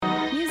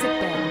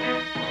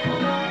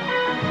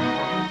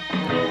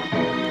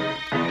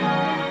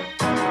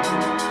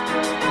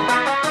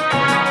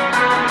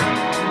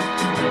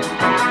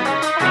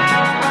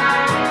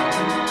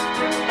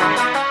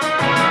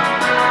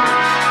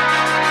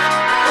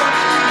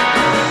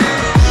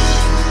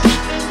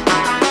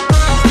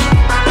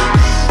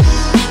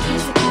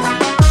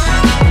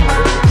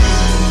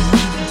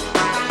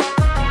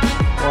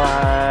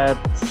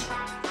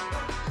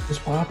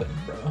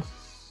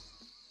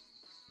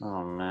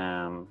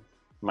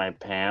my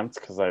pants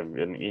because I've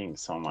been eating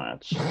so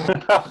much.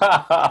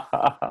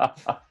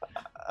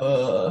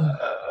 Uh,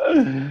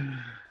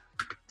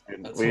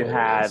 And that's we've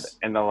had hilarious.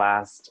 in the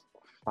last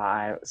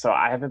so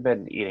I haven't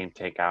been eating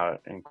takeout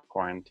in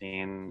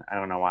quarantine. I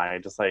don't know why.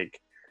 Just like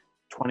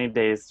 20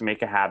 days to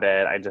make a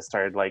habit. I just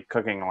started like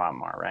cooking a lot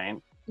more, right?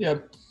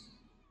 Yep.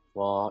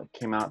 Well,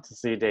 came out to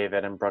see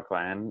David in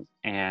Brooklyn,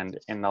 and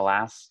in the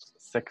last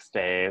 6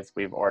 days,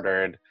 we've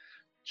ordered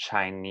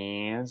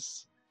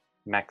Chinese,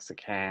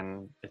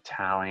 Mexican,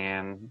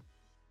 Italian,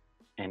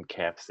 and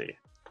KFC.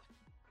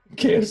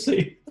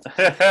 KFC.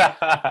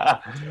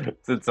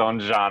 It's its own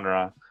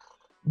genre.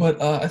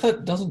 But I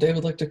thought, doesn't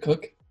David like to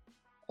cook?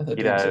 I thought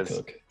He David's a does,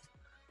 cook.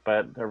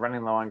 but they're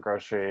running low on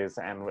groceries,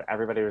 and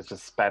everybody was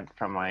just spent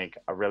from like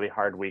a really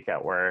hard week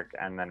at work,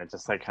 and then it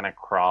just like kind of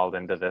crawled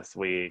into this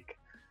week.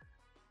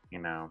 You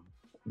know,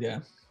 Yeah.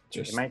 it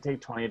Just might take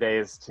 20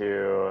 days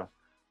to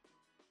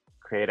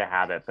create a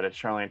habit, but it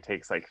sure only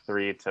takes like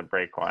 3 to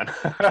break one.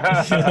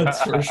 yeah,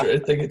 that's for sure. I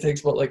think it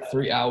takes about like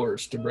 3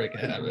 hours to break a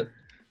habit.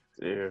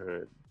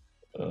 Dude,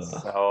 Uh,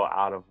 so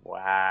out of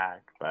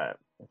whack, but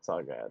it's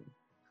all good.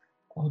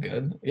 all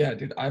good. Yeah,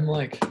 dude. I'm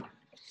like,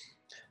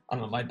 I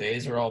don't know. My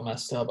days are all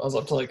messed up. I was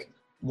up to like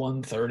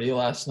 1:30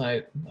 last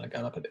night. I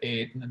got up at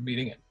 8 and then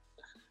meeting at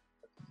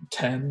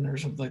 10 or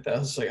something like that. I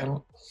was like, I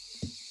don't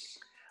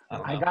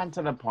I know. gotten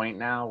to the point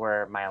now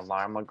where my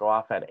alarm will go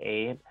off at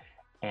 8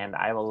 and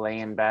I will lay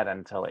in bed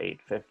until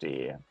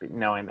 8:50,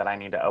 knowing that I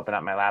need to open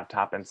up my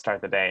laptop and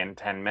start the day in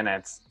 10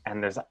 minutes.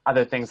 And there's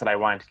other things that I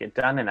want to get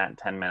done in that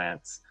 10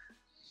 minutes,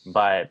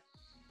 but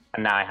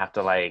now I have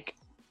to like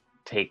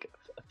take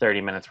 30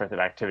 minutes worth of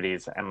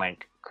activities and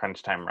like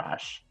crunch time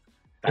rush.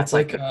 It's That's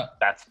like like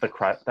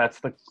that's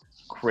the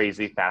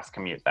crazy fast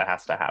commute that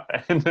has to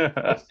happen.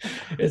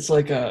 it's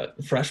like a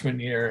freshman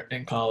year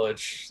in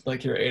college,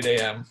 like you're 8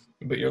 a.m.,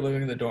 but you're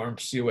living in the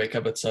dorms. So you wake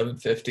up at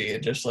 7:50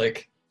 and just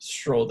like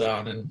stroll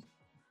down in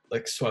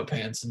like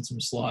sweatpants and some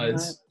What?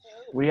 slides.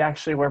 We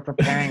actually were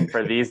preparing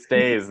for these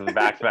days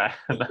back then.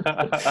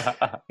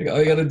 Like, all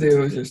you gotta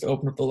do is just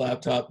open up the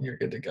laptop and you're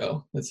good to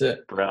go. That's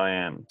it.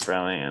 Brilliant, It's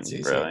brilliant,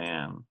 easy.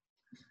 brilliant.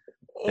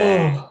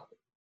 Dang. Oh,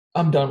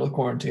 I'm done with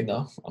quarantine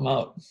though. I'm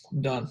out.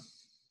 I'm done.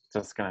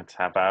 Just gonna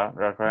tap out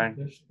real quick.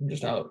 I'm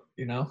just out,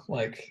 you know?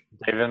 Like,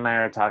 David and I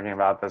are talking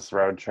about this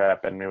road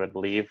trip, and we would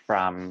leave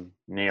from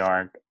New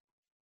York,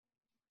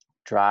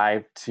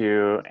 drive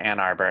to Ann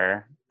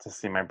Arbor to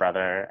see my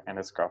brother and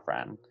his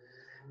girlfriend,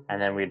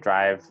 and then we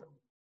drive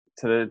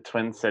to the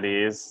Twin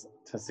Cities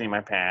to see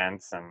my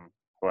parents and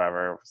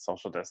whoever,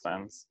 social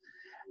distance.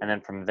 And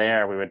then from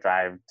there, we would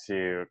drive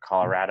to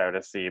Colorado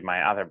to see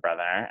my other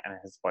brother and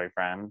his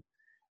boyfriend.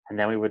 And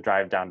then we would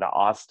drive down to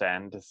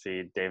Austin to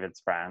see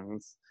David's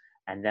friends.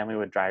 And then we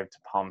would drive to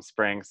Palm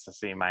Springs to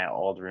see my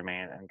old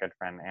roommate and good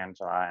friend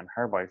Angela and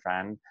her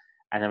boyfriend.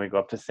 And then we go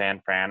up to San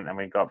Fran, and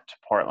we go up to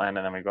Portland,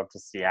 and then we go up to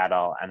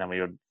Seattle, and then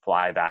we would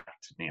fly back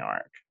to New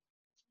York.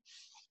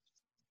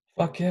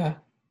 fuck yeah.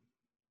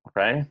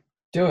 Right?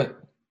 Do it.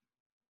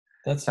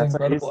 That's an That's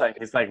what he's incredible like. idea.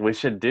 He's like, we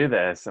should do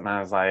this. And I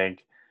was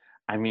like,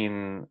 I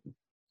mean,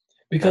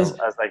 Because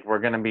I was like, we're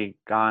gonna be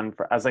gone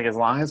for. I was like, as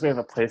long as we have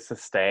a place to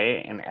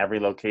stay in every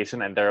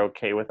location, and they're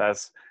okay with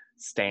us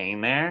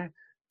staying there,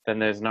 then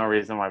there's no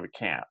reason why we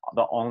can't.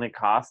 The only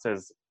cost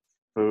is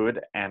food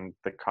and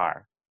the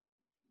car.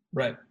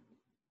 right.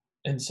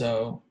 And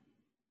so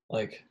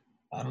like,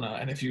 I don't know.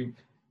 And if you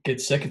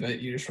get sick of it,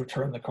 you just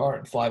return the car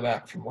and fly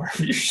back from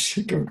wherever you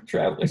should go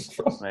traveling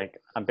from.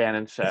 Like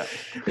abandoned ship.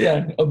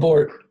 Yeah,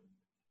 abort.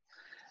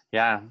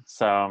 Yeah.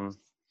 So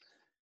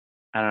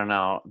I don't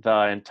know.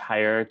 The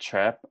entire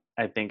trip,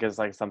 I think, is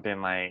like something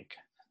like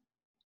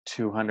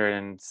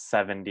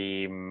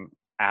 270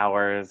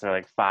 hours or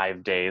like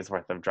 5 days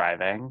worth of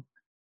driving.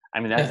 I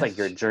mean, that's Yeah, like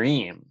your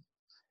dream.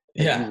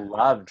 Like yeah. you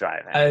love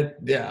driving.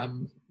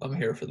 I'm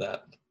here for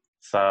that.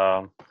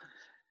 So,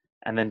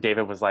 and then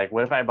David was like,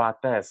 "What if I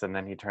bought this?" And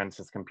then he turns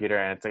his computer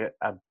and it's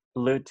a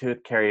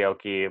Bluetooth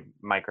karaoke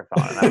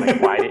microphone. And I'm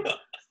like, "Why?"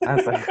 I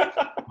was like,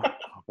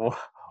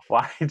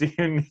 "Why do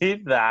you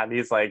need that?" And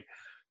he's like,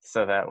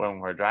 "So that when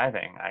we're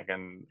driving, I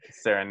can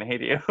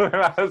serenade you." And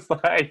I was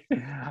like,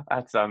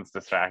 "That sounds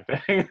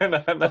distracting."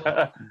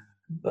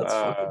 That's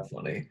fucking uh,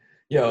 funny.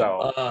 Yo,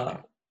 so funny.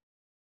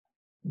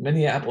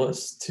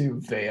 Minneapolis to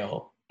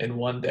Vail in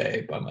one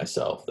day by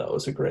myself. That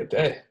was a great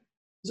day.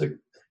 It was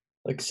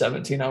like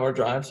 17-hour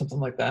drive, something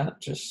like that.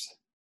 Just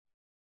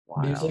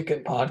Wild. music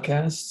and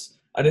podcasts.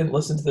 I didn't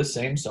listen to the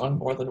same song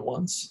more than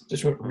once.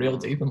 Just went real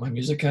Mm, deep in my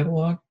music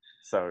catalog.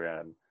 so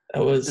good.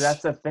 That See,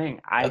 that's was the thing.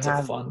 that's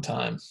a fun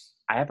time.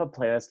 I have a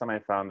playlist on my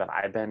phone that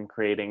I've been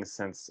creating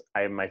since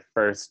I had my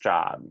first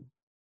job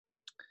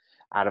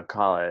out of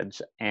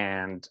college,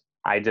 and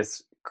I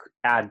just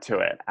add to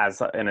it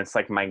and it's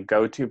like my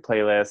go-to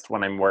playlist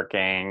when I'm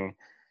working.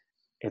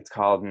 It's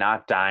called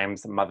Not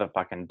Dimes,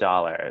 Motherfucking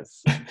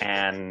Dollars,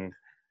 and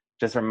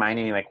just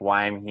reminding me like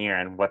why I'm here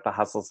and what the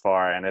hustle's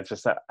for. And it's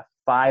just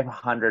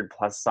 500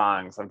 plus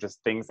songs of just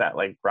things that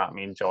like brought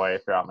me joy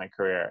throughout my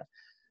career.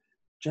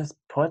 Just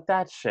put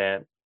that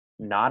shit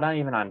not on,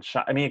 even on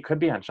I mean, it could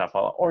be on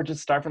shuffle, or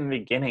just start from the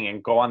beginning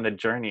and go on the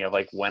journey of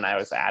like when I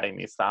was adding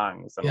these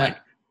songs and Yeah. like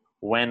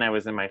when I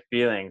was in my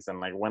feelings and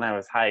like when I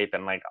was hype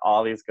and like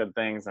all these good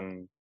things.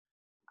 And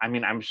I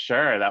mean, I'm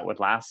sure that would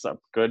last a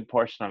good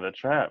portion of the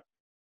trip.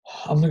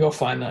 I'm gonna go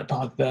find that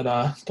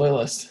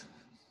playlist.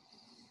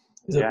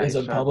 Yeah, you Is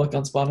it should. public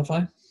on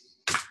Spotify?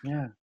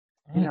 Yeah.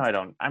 All You know, right.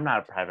 I'm not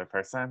a private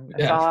person.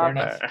 It's Yeah, all fair out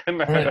enough. there.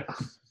 All right.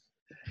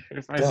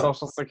 Here's my Don't.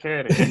 social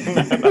security.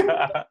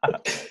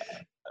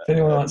 If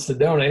anyone wants to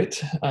donate,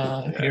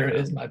 here Yeah.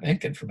 is my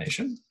bank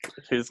information.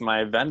 Here's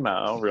my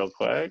Venmo, real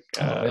quick.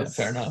 Oh yeah,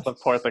 fair enough.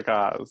 Support the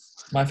cause.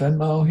 My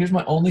Venmo. Here's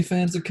my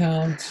OnlyFans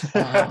account.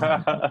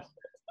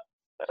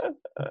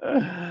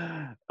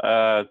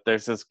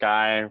 There's this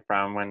guy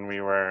from when we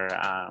were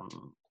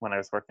when I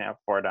was working at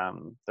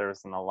Fordham. There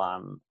was an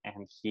alum,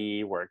 and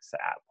he works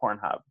at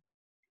Pornhub,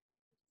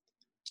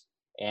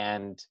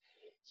 and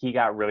he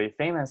got really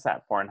famous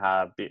at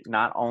Pornhub,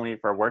 not only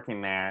for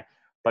working there,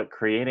 but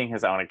creating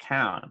his own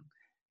account.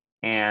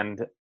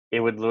 And it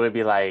would literally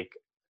be like,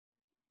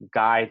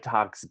 guy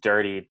talks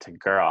dirty to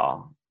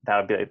girl. That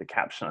would be like the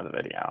caption of the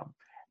video.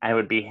 And it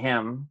would be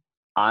him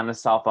on a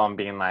cell phone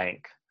being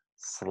like,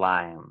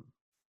 slime,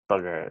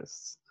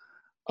 boogers.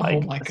 Like,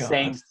 Oh my God.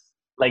 saying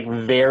like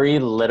very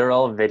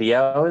literal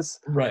videos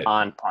Right.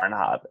 on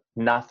Pornhub.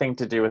 Nothing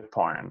to do with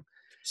porn.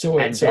 So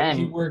wait, And so then,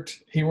 he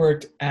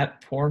worked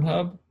at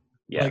Pornhub?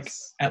 yes. Like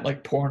at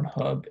like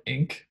Pornhub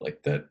Inc.,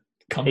 like the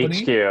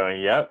company? HQ,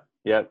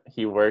 yep.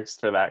 He works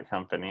for that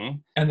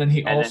company. And then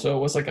he also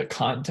was like a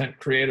content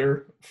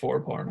creator for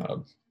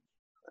Pornhub.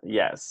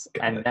 Yes.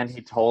 Got it. Then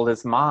he told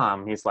his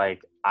mom, he's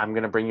like, I'm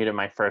going to bring you to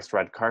my first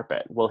red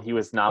carpet. Well, he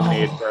was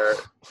nominated for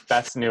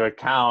Best New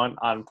Account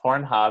on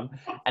Pornhub,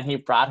 and he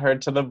brought her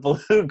to the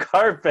blue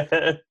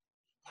carpet.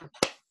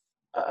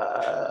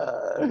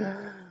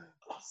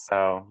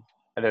 So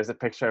there's a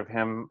picture of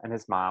him and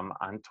his mom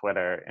on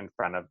Twitter in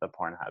front of the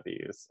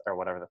Pornhubbies, or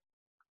whatever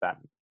that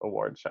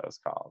award show is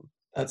called.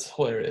 That's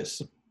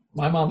hilarious.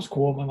 My mom's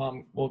cool. My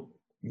mom,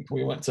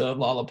 we went to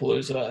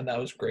Lollapalooza, and that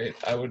was great.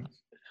 I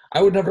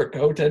would never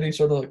go to any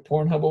sort of like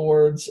Pornhub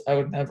awards. I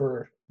would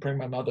never bring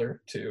my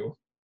mother to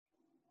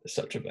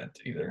such event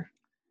either.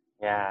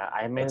 Yeah,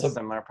 I made a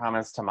similar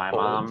promise to my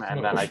mom,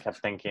 and then I kept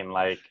thinking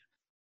like,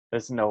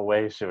 there's no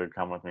way she would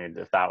come with me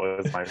if that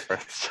was my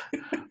first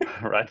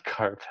red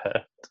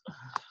carpet.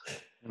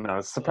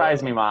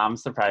 Surprise me, Mom,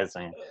 surprise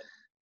me.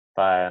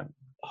 But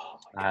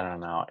I don't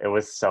know. It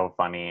was so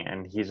funny,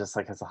 and he just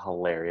like has a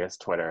hilarious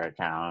Twitter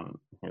account.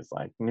 He's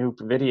like, new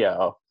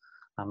video.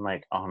 I'm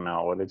like, oh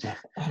no, what did you?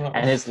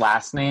 And his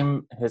last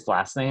name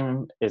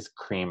is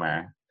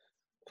Creamer.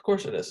 Of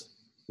course it is.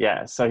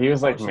 Yeah, so he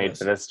was like made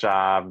for this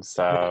job,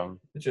 so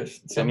it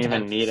just didn't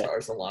even need it.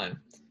 Stars align.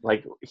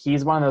 Like,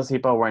 he's one of those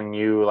people when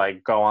you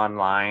like go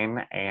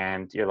online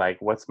and you're like,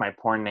 what's my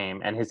porn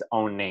name? And his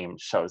own name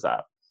shows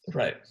up.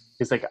 Right.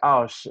 He's like,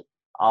 oh,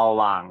 all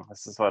along,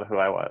 this is who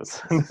I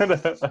was.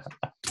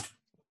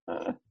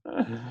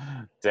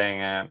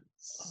 Dang it.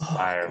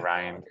 Sorry,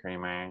 Ryan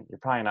Creamer. You're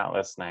probably not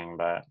listening,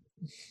 but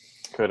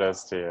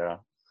kudos to you.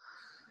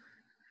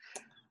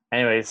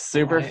 Anyway,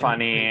 super Ryan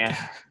funny.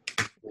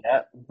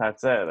 Yep,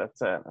 that's it.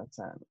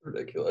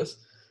 Ridiculous.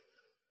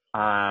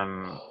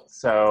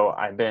 So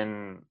I've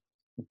been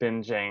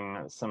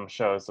binging some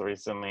shows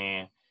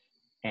recently,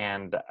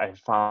 and I've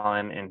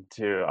fallen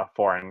into a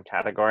foreign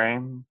category.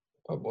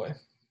 Oh boy.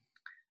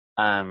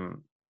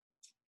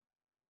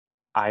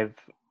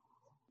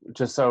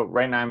 So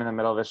right now I'm in the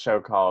middle of a show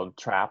called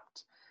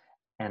Trapped,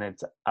 and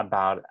it's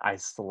about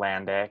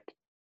Icelandic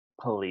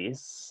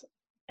police,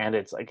 and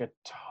it's like a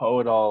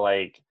total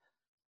like,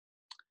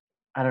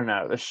 I don't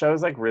know. The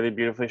show's like really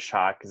beautifully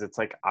shot because it's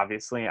like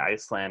obviously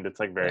Iceland.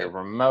 It's like very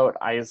remote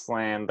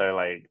Iceland. They're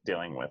like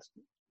dealing with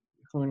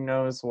who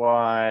knows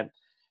what.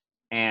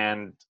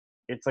 And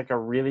it's like a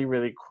really,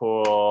 really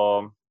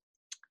cool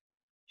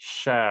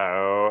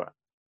show.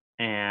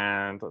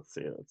 And let's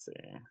see.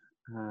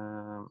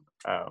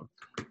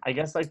 I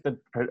guess like the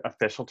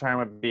official term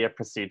would be a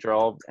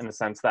procedural in the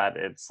sense that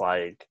it's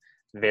like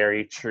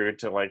very true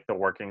to like the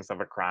workings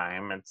of a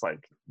crime. It's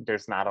like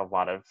there's not a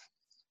lot of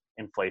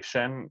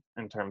inflation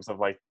in terms of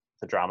like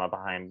the drama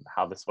behind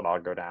how this would all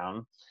go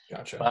down.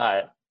 Gotcha.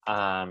 But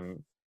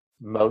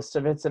most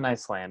of it's in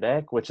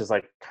Icelandic, which is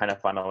like kind of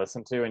fun to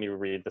listen to, and you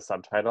read the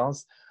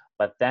subtitles.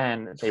 But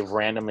then they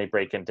randomly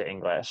break into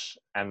English,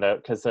 and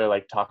because they're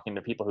like talking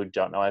to people who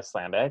don't know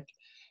Icelandic,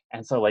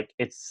 and so like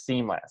it's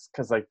seamless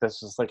because like that's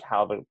just like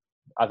how the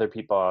other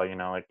people,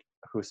 like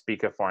who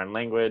speak a foreign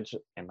language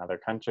in other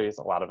countries,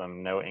 a lot of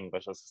them know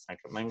English as a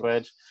second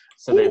language.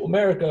 So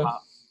America,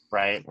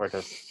 right? We're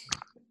just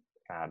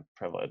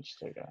privileged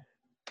to go.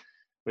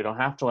 We don't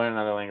have to learn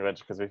another language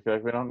because we feel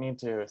like we don't need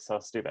to. It's so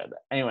stupid.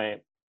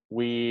 Anyway,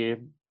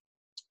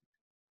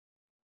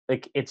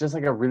 it's just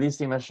like a really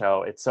seamless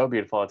show. It's so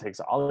beautiful. It takes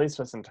all these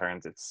twists and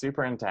turns. It's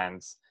super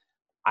intense.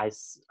 I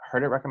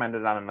heard it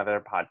recommended on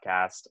another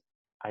podcast.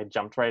 I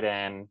jumped right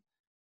in,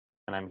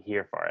 and I'm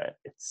here for it.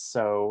 It's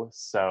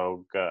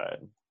so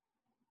good.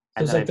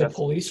 So it's like the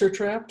police are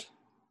trapped?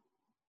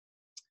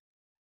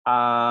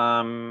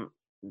 No,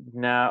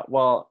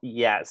 well,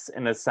 yes,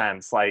 in a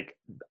sense, like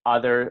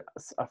other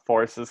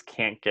forces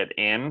can't get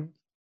in,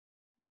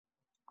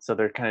 so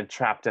they're kind of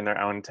trapped in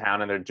their own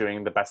town and they're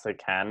doing the best they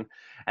can.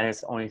 And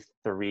it's only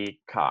 3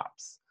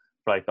 cops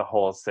for like the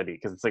whole city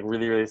because it's like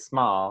really, really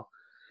small.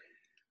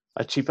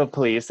 A chief of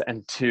police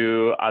and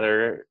 2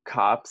 other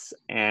cops,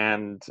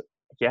 and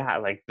yeah,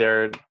 like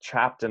they're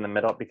trapped in the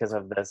middle because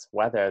of this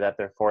weather that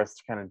they're forced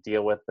to kind of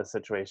deal with the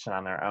situation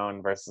on their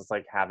own versus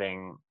like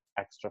having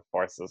extra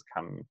forces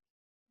come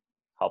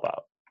help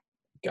out.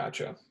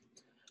 Gotcha.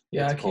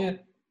 Yeah, It's I cool. can't.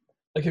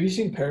 Like, have you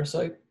seen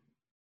Parasite?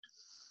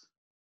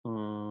 I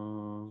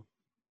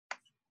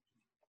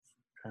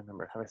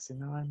remember. Have I seen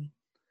that one?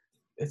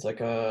 It's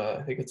like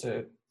I think it's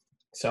a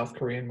South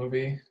Korean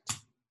movie,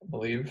 I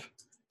believe.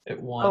 It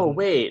Oh won.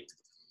 wait,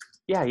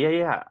 yeah.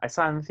 I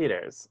saw it in the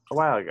theaters a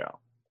while ago.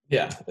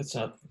 Yeah, it's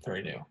not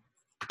very new.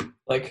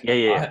 Like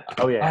Yeah.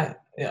 Oh yeah.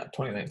 yeah,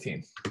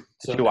 2019. Did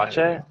So you kind watch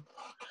of it? new.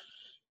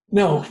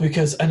 No,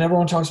 because and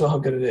everyone talks about how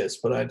good it is,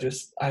 but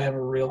I have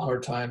a real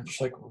hard time just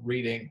like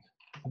reading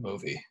a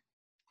movie.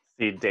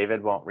 See,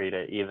 David won't read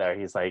it either.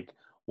 He's like,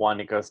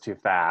 one, it goes too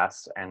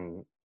fast,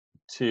 and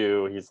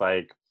two, he's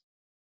like,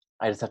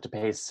 I just have to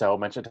pay so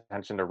much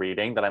attention to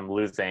reading that I'm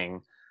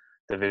losing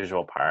the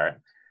visual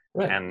part.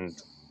 Right. And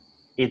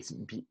it's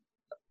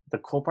the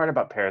cool part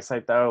about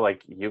Parasite, though,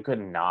 like you could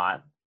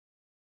not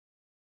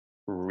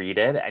read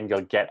it and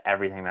you'll get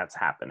everything that's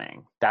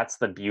happening. That's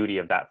the beauty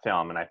of that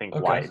film, and I think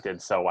why Okay. it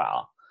did so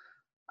well.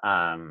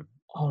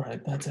 All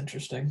right, that's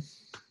interesting.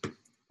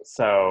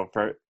 So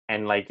for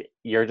and like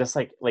you're just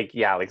like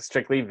yeah, like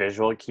strictly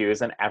visual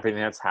cues and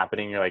everything that's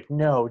happening, you're like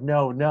no,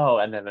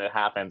 and then it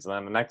happens, and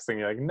then the next thing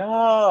you're like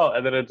no,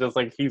 and then it just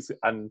like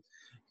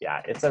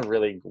yeah, it's a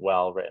really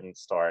well written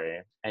story,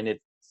 and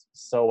it's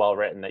so well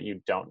written that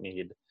you don't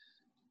need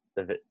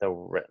the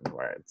written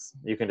words.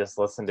 You can just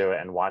listen to it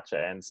and watch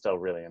it and still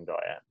really enjoy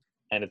it,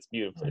 and it's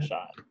beautifully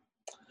shot.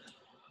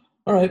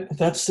 All right,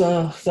 that's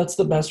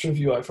the best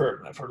review I've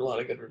heard. I've heard a lot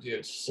of good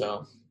reviews,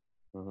 so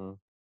Mm-hmm.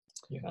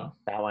 you know.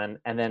 That one,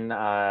 and then 000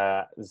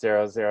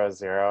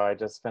 I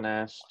just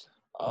finished.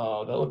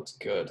 Oh, that looks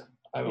good.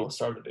 I haven't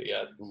started it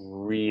yet.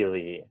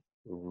 Really,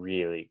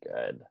 really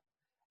good.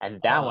 And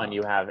that one Uh,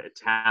 you have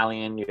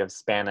Italian, you have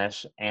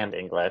Spanish and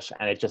English,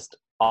 and it just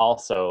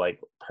also like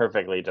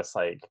perfectly just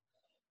like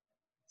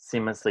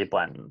seamlessly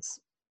blends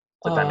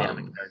the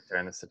dynamic um, character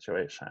in the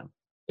situation.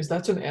 is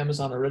that's an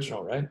Amazon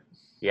original, right?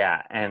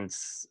 Yeah, and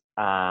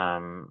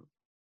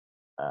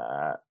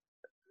uh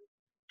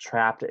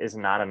Trapped is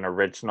not an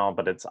original,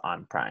 but it's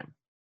on Prime.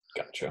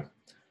 Gotcha.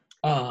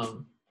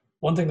 Um,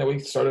 one thing that we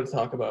started to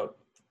talk about,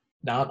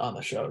 not on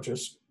the show,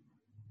 just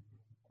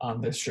on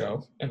this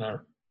show in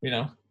our,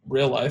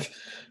 real life,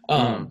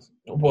 Mm,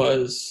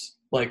 was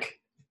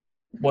like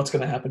what's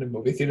going to happen in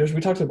movie theaters.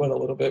 We talked about it a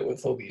little bit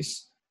with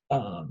Elise,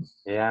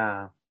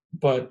 yeah.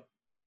 but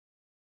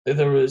it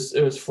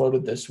was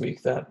floated this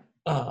week that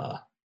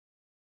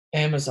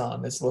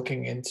Amazon is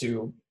looking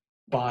into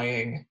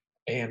buying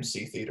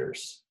AMC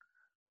theaters.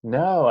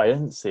 No, I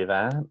didn't see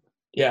that.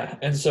 Yeah,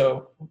 and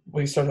so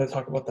we started to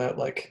talk about that.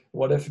 Like,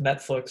 what if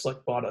Netflix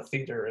like bought a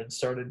theater and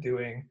started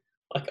doing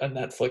like a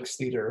Netflix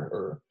theater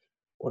or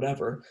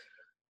whatever?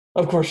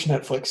 Of course,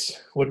 Netflix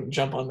wouldn't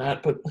jump on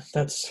that, but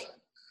that's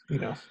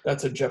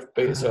a Jeff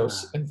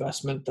Bezos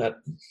investment that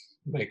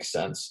makes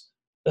sense.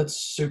 That's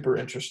super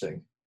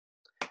interesting.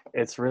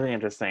 It's really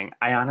interesting.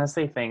 I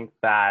honestly think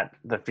that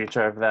the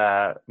future of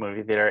the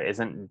movie theater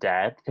isn't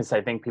dead because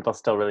I think people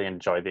still really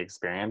enjoy the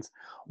experience.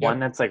 One Yep.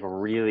 that's like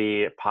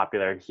really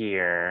popular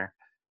here,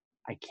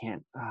 I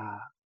can't, I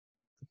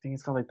think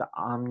it's called like the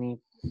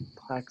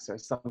Omniplex or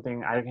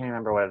something. I can't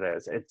remember what it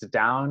is. It's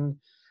down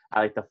at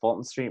like the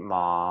Fulton Street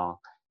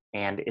Mall,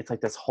 and it's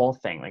like this whole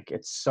thing. Like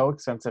it's so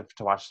expensive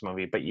to watch the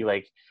movie, but you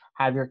like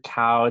have your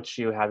couch,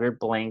 you have your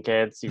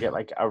blankets, you get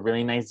like a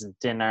really nice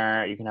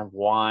dinner, you can have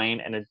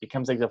wine, and it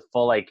becomes like the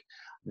full like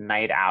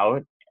night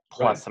out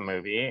Right. plus a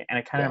movie. And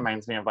it kind of Yeah.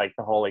 reminds me of like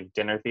the whole like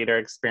dinner theater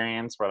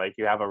experience where like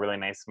you have a really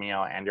nice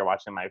meal and you're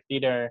watching live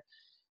theater.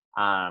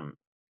 Um,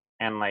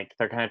 and like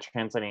they're kind of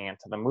translating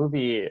into the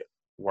movie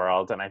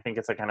world, and I think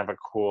it's a kind of a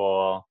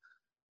cool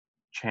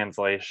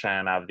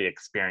translation of the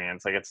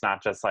experience. Like it's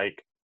not just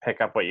like pick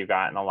up what you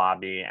got in the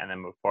lobby and then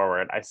move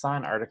forward. I saw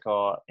an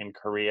article in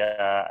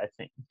Korea, I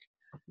think.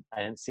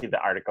 I didn't see the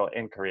article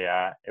in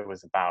Korea, it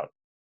was about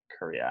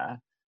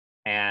Korea,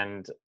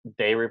 and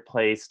they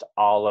replaced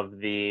all of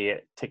the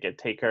ticket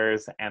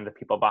takers and the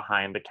people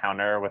behind the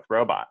counter with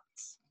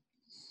robots.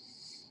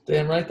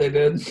 Damn right they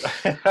did.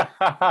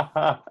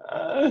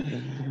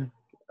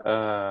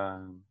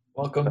 um,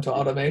 Welcome to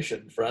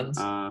automation, friends.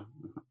 uh,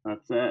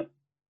 that's it.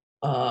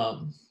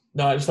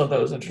 No, I just thought that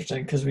was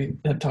interesting because we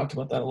had talked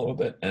about that a little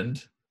bit,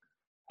 and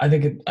I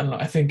don't know.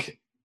 I think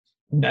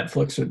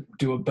Netflix would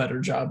do a better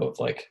job of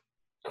like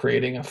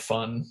creating a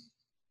fun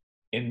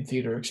in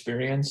theater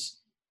experience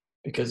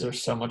because they're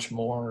so much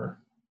more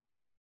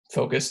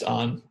focused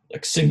on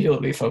like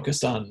singularly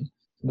focused on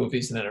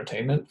movies and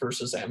entertainment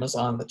versus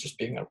Amazon that just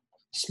being a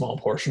small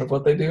portion of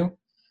what they do.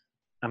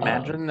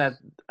 Imagine that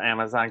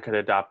Amazon could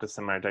adopt a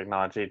similar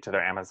technology to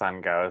their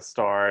Amazon Go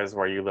stores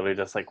where you literally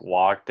just like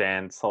walked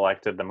in,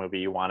 selected the movie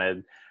you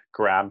wanted,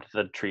 grabbed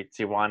the treats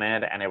you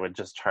wanted, and it would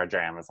just charge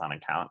your Amazon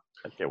account.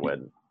 Like it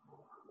would.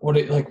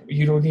 like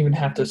you don't even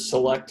have to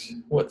select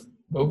what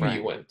movie you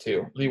Right. went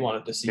to, you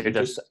wanted to see. You're You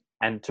just just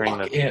entering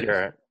walk in,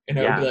 your, and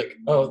it would be yeah, like,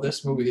 oh,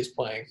 this movie is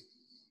playing,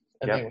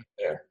 and they yep, went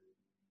there.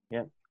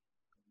 yep.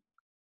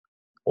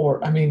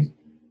 Or I mean,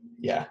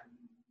 yeah,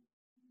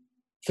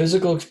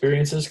 physical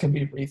experiences can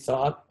be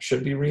rethought,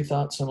 should be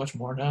rethought so much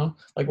more now.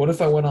 Like, what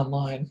if I went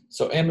online?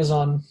 So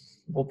Amazon,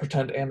 we'll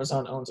pretend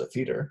Amazon owns a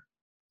theater.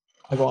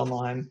 I go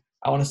online.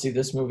 I want to see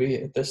this movie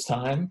at this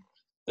time.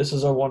 This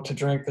is what I want to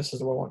drink. This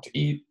is what I want to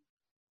eat.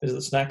 These are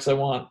the snacks I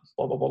want.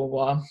 Blah blah blah blah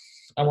blah.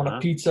 I want a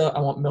Uh-huh. pizza. I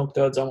want milk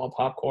duds. I want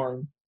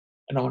popcorn,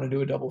 and I want to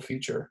do a double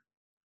feature.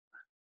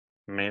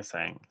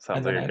 Amazing. And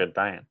Sounds like then a good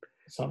diet.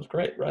 sounds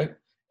great, right?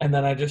 And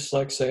then I just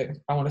like say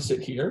I want to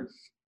sit here,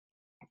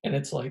 and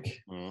it's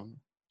like Mm.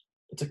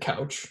 it's a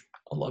couch,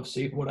 a love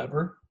seat,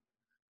 whatever.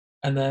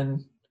 And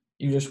then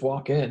you just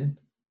walk in,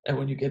 and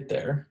when you get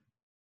there,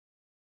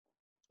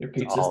 your It's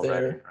pizza's all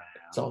ready there. for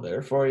It's all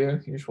there for you.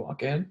 You just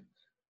walk in.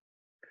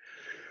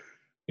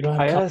 You don't you.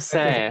 have I gotta contact with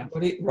say,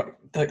 anybody. Right.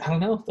 Like, I don't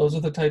know. Those are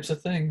the types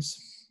of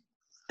things.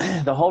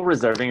 the whole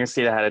reserving your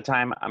seat ahead of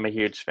time, I'm a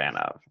huge fan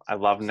of. I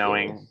love Absolutely.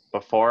 knowing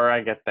before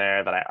I get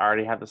there that I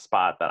already have the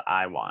spot that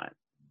I want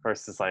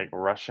versus like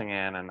rushing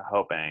in and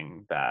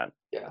hoping that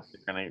Yeah.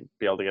 you're going to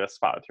be able to get a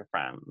spot with your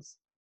friends.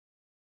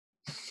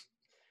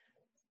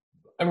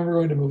 I remember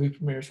going to movie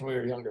premieres when we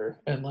were younger,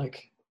 and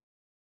like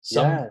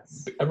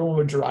Yes. everyone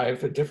would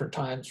drive at different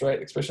times,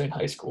 right? Especially in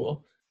high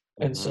school.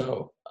 And Mm-hmm.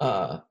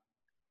 so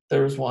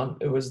there was one.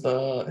 It was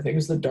I think it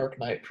was the Dark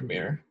Knight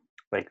premiere.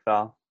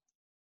 Lakeville.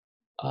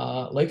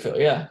 Lakeville,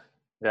 yeah.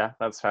 Yeah,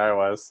 that's how it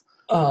was.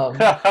 Um,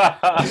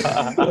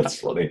 that's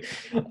funny.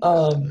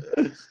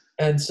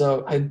 And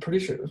so I'm pretty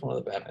sure it was one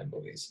of the Batman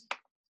movies.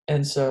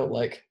 And so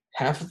like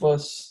half of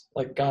us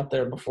like got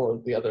there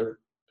before the other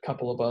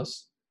couple of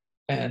us,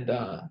 and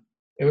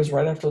it was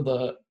right after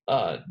the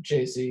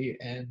Jay-Z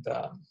and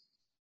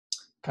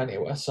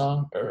Kanye West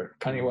song or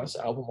Kanye West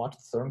album Watch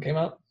the Throne came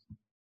out,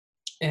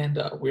 and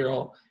we were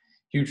all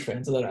huge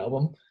fans of that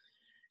album,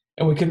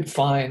 and we couldn't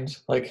find,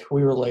 like,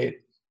 we were late.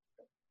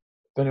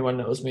 If anyone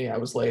knows me, I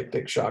was late,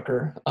 big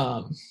shocker.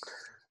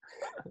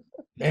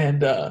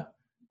 And the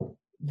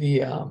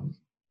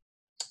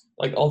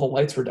like all the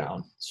lights were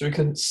down, so we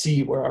couldn't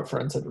see where our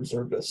friends had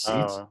reserved us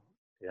seats. Oh,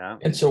 yeah.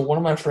 And so one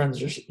of my friends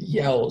just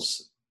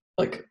yells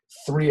like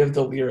three of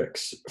the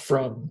lyrics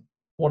from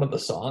one of the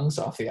songs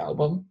off the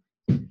album.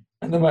 And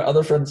then my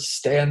other friend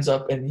stands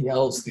up and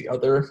yells the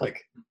other,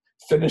 like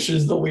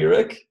finishes the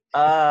lyric.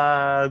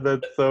 Ah,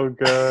 that's so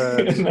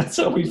good. And that's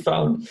how we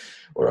found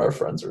where our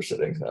friends were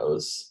sitting. That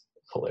was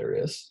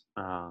hilarious.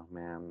 Oh,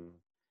 man.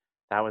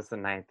 That was the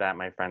night that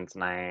my friends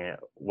and I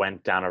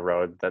went down a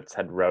road that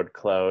said road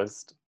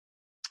closed.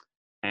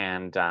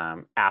 And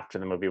after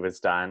the movie was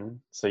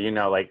done, so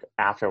like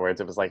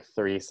afterwards it was like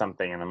 3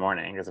 something in the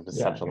morning because it was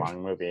Yeah. such a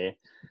long movie.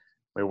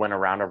 We went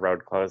around a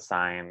road closed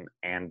sign,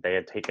 and they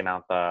had taken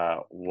out the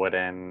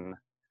wooden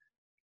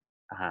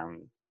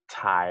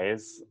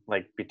ties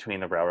like between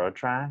the railroad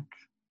track,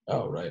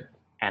 Oh, right.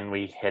 and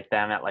we hit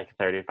them at like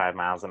 35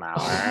 miles an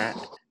hour.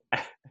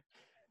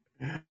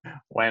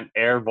 Went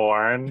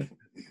airborne,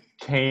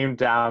 came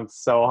down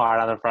so hard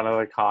on the front of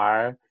the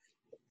car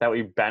that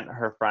we bent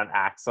her front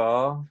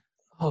axle.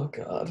 Oh,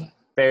 God.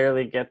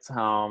 Barely gets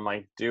home,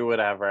 like do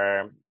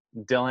whatever.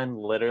 Dylan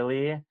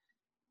literally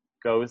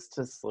goes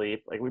to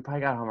sleep. Like we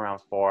probably got home around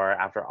 4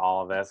 after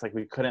all of this. Like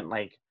we couldn't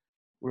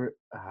we're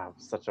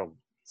such a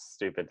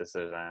stupid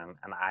decision,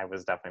 and I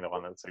was definitely the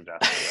one that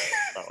suggested it,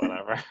 but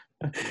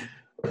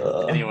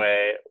whatever.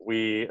 Anyway,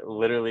 we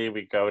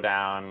go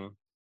down,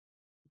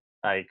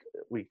 like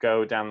we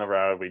go down the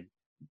road, we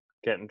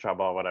get in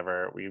trouble,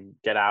 whatever. We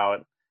get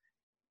out,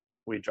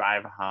 we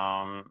drive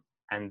home,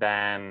 and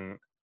then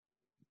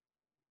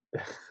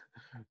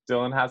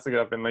Dylan has to get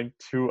up in like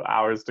 2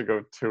 hours to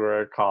go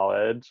tour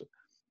college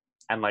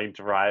and like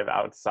drive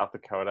out to South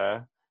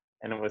Dakota.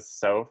 And it was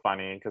so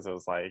funny because it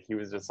was like he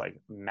was just like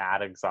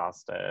mad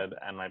exhausted,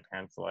 and my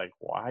parents were like,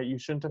 "Why, you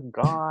shouldn't have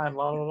gone?"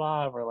 Blah blah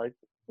blah. We're like,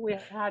 "We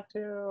had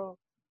to."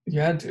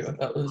 You had to.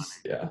 That was,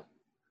 yeah.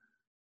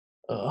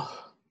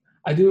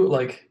 I do,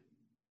 like,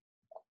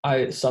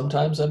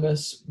 sometimes I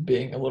miss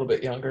being a little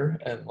bit younger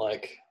and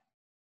like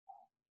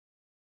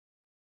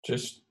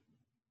just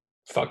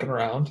fucking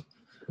around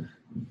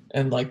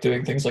and like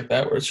doing things like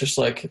that, where it's just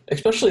like,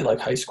 especially like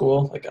high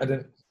school, like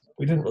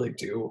we didn't really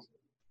do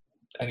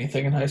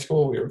anything in high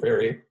school.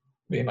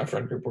 Me and my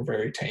friend group were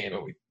very tame,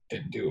 and we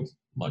didn't do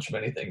much of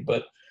anything.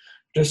 But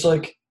just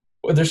like,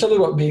 there's something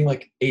about being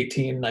like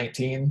 18,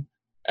 19,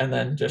 and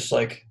then just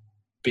like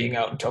being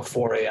out until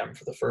 4 a.m.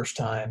 for the first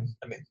time.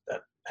 I mean,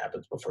 that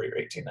happens before you're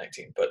 18,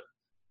 19, but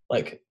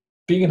like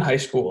being in high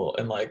school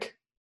and like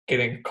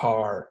getting a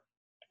car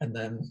and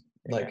then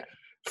like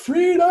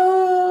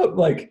freedom,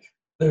 like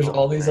there's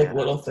all these like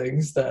little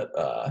things that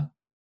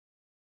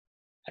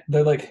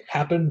they like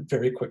happen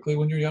very quickly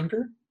when you're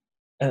younger,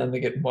 and then they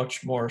get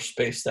much more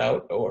spaced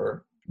out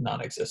or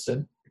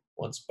non-existent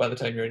once by the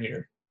time you're in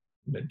your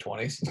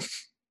mid-20s.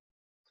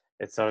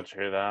 It's so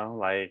true though.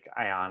 Like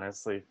I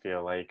honestly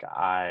feel like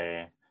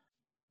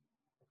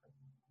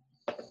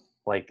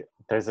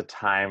there's a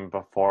time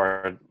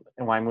before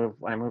when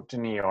I moved to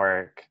New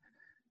York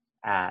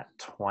at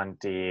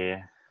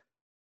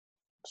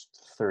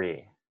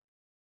 23.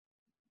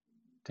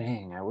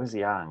 Dang, I was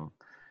young.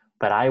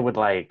 But I would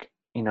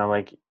you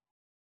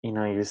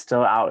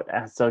still out,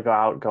 still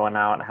going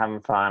out,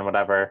 having fun,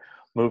 whatever.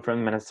 Moved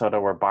from Minnesota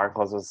where bar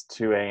close was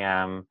 2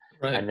 a.m.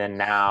 Right. And then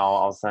now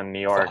all of a sudden New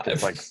York,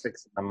 it's 5. like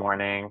 6 in the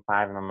morning,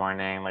 5 in the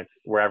morning, like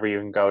wherever you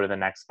can go to the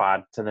next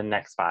spot,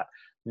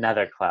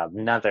 another club,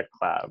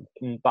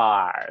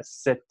 bar,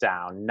 sit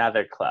down,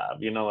 another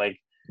club, like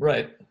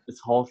Right. this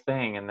whole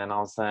thing. And then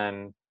all of a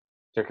sudden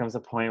there comes a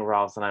point where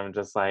all of a sudden I'm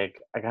just like,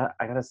 I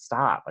gotta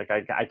stop. Like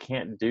I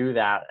can't do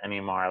that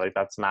anymore. Like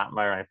that's not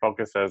where my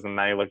focus is. And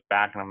then I look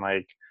back and I'm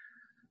like,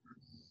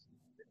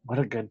 what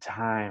a good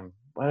time.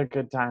 What a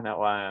good time that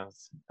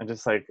was. And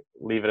just like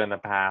leave it in the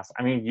past.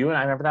 I mean, you and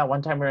I remember that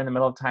one time we were in the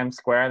middle of Times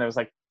Square and there was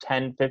like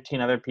 10, 15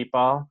 other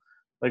people.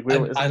 Like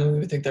I don't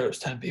even think there was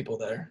 10 people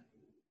there.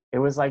 it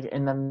was like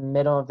in the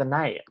middle of the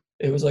night.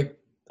 It was like,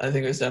 I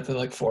think it was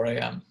definitely like 4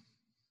 a.m.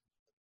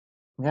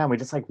 Yeah, we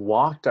just like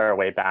walked our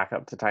way back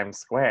up to Times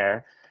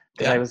Square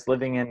because Yeah. I was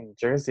living in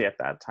Jersey at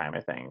that time,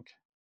 I think.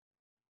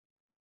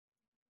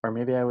 Or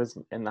maybe I was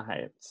in the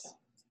Heights.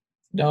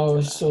 No, it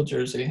was still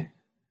Jersey.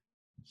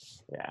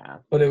 Yeah.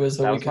 But it was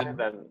the That weekend.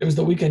 Was It was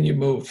the weekend you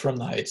moved from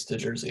the Heights to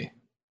Jersey.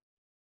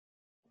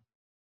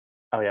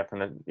 Oh yeah, from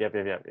the yep.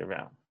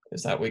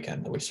 Is that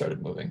weekend that we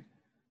started moving.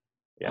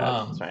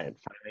 Yeah, that's right.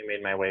 Finally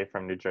made my way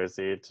from New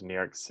Jersey to New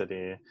York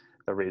City.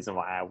 The reason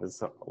why I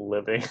was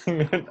living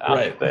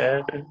out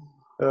there.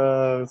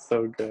 Oh,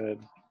 so good.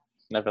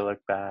 Never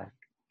look back.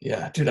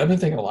 Yeah, dude, I've been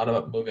thinking a lot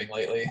about moving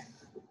lately.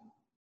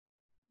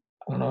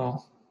 I don't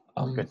know.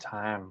 Good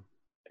time.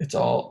 It's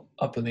all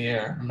up in the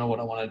air. I don't know what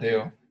I want to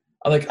do.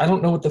 I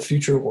don't know what the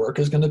future of work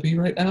is going to be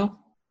right now.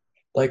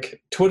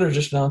 Like Twitter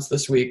just announced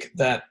this week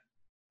that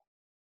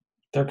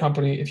their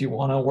company, if you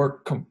want to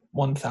work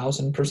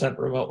 1,000%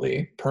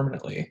 remotely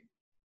permanently,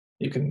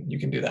 you can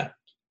do that.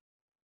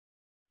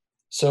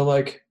 So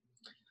like,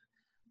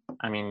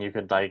 I mean, you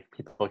could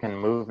people can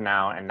move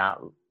now and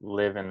not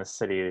live in the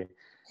city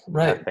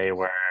right? that they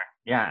were.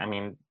 Yeah, I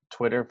mean,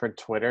 Twitter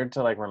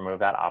to remove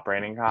that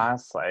operating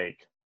cost,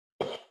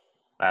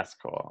 that's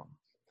cool.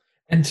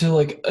 And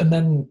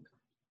then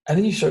I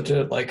think you start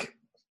to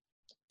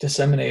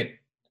disseminate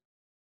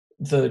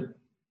the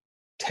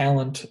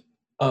talent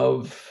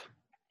of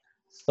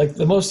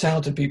the most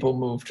talented people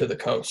move to the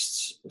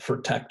coasts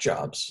for tech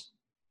jobs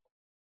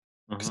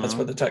because that's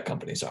where the tech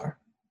companies are,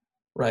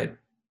 right?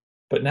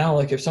 But now,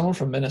 if someone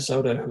from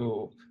Minnesota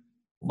who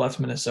left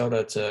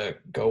Minnesota to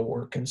go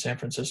work in San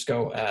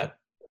Francisco at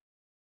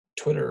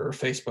Twitter or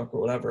Facebook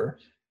or whatever,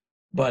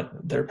 but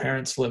their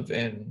parents live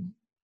in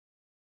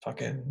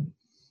fucking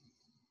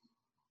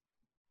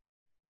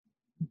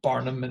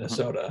Barnum,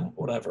 Minnesota,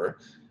 whatever,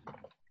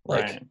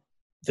 Right.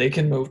 they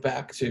can move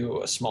back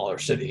to a smaller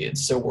city and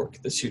still work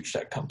at this huge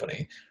tech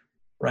company,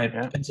 right?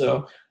 Yeah. And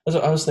so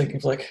I was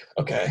thinking,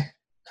 okay,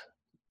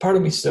 part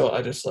of me still,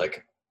 I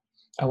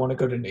want to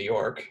go to New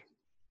York,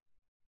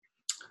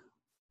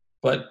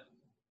 but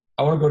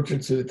I want to go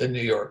to the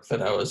New York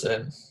that I was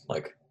in,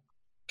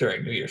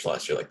 during New Year's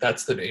last year.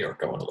 That's the New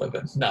York I want to live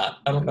in. I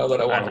don't know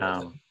that I want to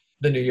live in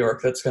the New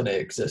York that's going to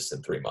exist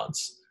in 3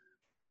 months.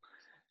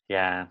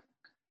 Yeah.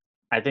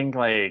 I think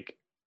the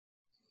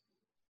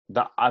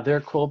other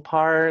cool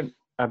part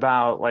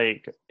about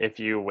if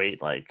you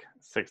wait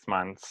 6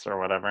 months or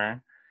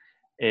whatever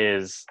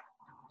is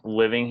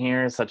living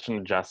here is such an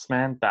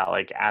adjustment that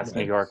as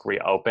New York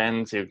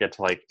reopens, you get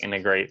to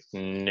integrate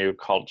new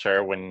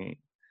culture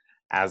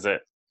as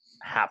it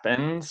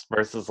happens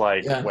versus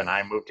when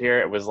I moved here,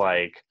 it was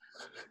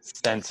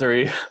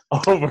sensory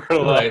overload.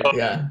 Right,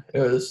 yeah. It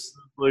was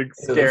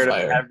scared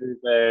of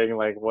everything,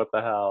 what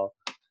the hell.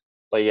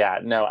 But yeah,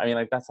 no, I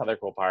mean that's the other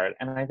cool part.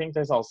 And I think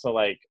there's also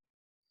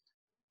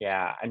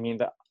yeah, I mean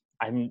a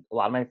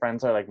lot of my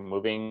friends are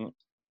moving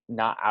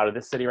not out of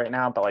the city right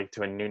now, but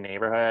to a new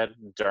neighborhood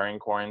during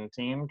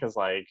quarantine because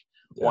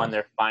one,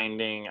 they're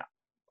finding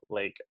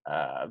the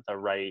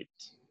right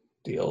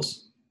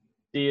deals.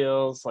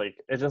 It's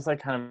just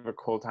kind of a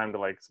cool time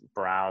to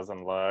browse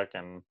and look,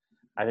 and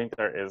I think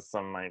there is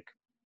some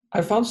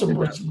I found some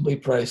reasonably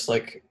priced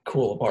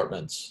cool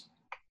apartments.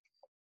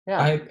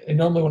 Yeah.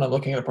 Normally when I'm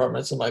looking at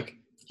apartments, I'm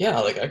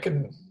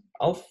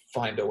I'll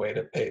find a way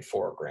to pay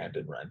 $4,000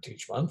 in rent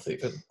each month,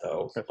 even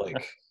though it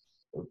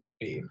would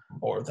be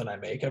more than I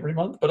make every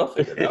month, but I'll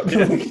figure it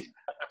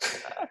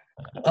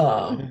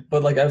out.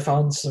 But I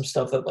found some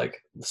stuff that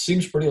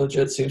seems pretty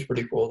legit, seems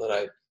pretty cool that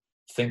I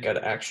think I'd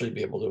actually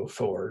be able to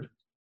afford.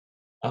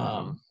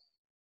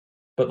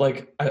 But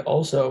I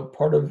also,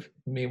 part of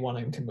me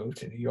wanting to move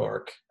to New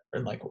York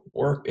and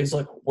work is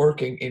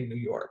working in New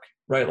York,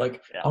 right? I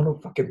want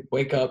to fucking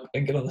wake up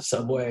and get on the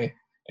subway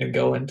and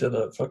go into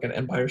the fucking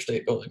Empire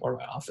State Building where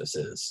my office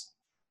is,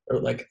 or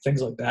like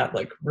things like that,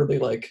 like really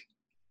like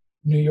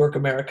New York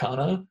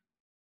Americana,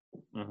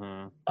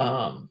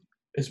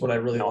 is what I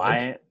really No, like.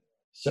 I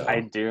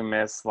So do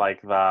miss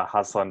like the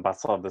hustle and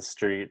bustle of the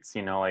streets,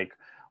 you know, like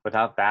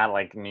without that,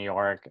 like New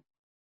York,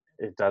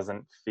 it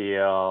doesn't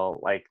feel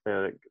like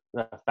the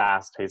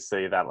fast paced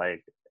city that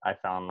like I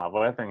fell in love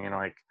with. And, you know,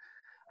 like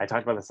I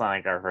talked about this on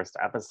like our first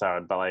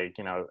episode, but like,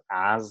 you know,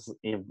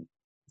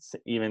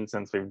 even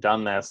since we've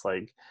done this,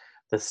 like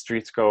the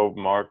streets go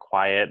more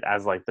quiet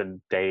as like the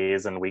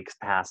days and weeks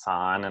pass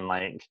on. And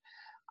like,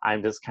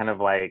 I'm just kind of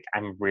like,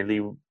 I'm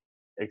really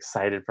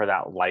excited for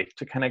that life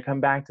to kind of come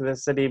back to the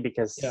city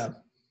because yeah,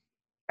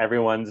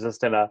 everyone's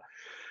just in a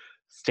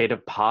state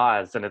of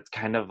pause. And it's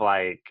kind of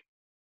like,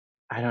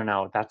 I don't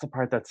know, that's the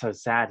part that's so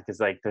sad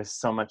because like there's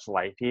so much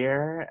life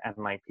here and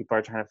like people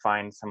are trying to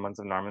find semblance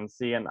of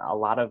normalcy, and a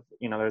lot of,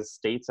 you know, there's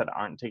states that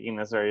aren't taking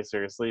this very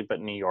seriously,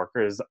 but New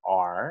Yorkers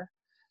are.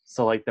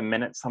 So like the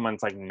minute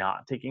someone's like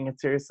not taking it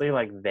seriously,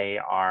 like they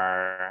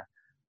are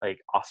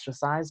like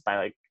ostracized by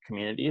like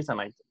communities, and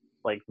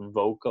like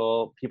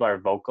vocal people are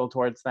vocal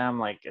towards them,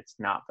 like it's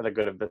not for the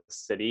good of the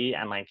city.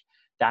 And like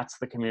that's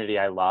the community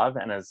I love,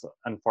 and is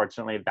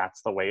unfortunately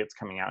that's the way it's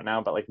coming out now.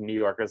 But like New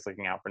Yorkers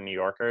looking out for New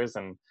Yorkers,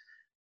 and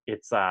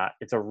it's a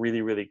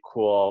really really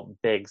cool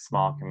big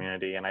small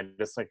community. And I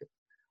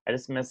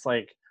just miss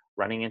like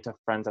running into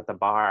friends at the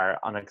bar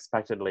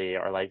unexpectedly,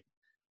 or like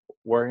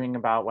worrying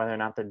about whether or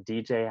not the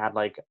DJ had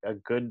like a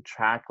good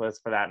track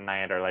list for that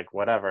night, or like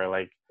whatever,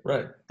 like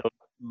right, those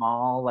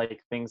small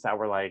like things that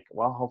were like,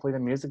 well, hopefully the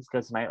music's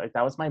good tonight. Like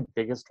that was my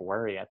biggest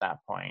worry at that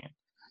point,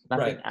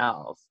 nothing right,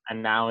 else.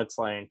 And now it's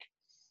like,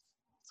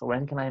 so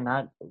when can I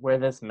not wear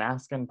this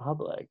mask in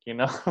public, you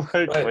know?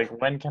 right.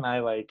 Like when can I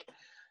like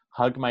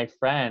hug my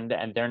friend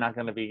and they're not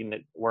going to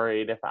be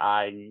worried if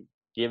I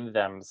give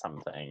them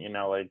something, you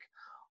know, like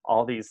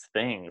all these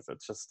things.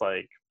 It's just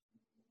like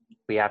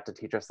we have to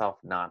teach ourselves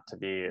not to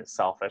be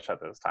selfish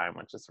at this time,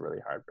 which is really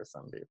hard for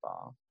some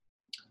people.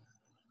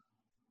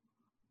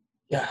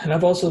 Yeah, and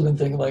I've also been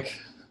thinking like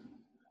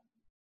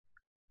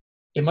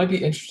it might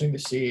be interesting to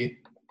see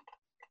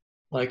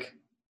like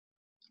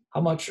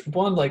how much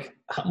one like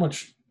how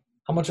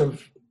much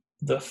of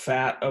the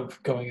fat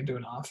of going into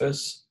an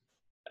office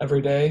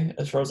every day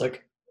as far as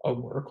like a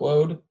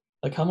workload,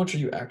 like how much are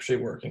you actually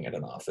working at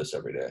an office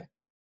every day?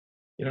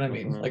 You know what I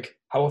mean? Mm-hmm. Like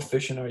how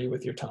efficient are you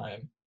with your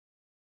time?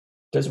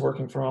 Does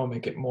working from home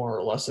make it more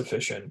or less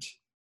efficient?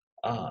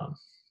 Um,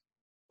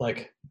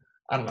 like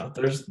I don't know.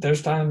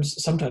 There's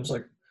times sometimes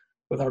like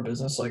with our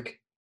business like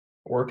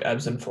work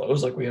ebbs and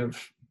flows. Like we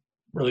have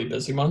really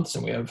busy months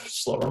and we have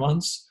slower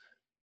months.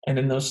 And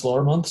in those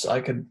slower months, I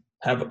could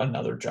have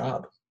another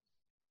job.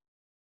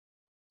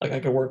 Like I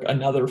could work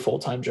another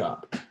full-time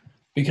job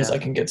because Yeah. I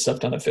can get stuff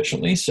done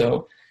efficiently.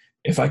 So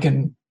if I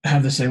can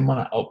have the same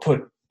amount of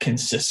output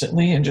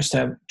consistently and just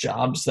have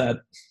jobs that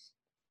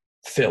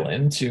fill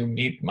in to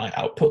meet my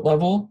output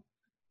level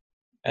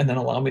and then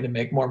allow me to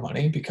make more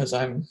money because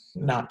I'm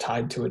not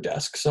tied to a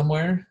desk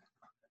somewhere,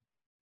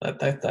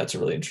 that's a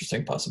really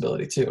interesting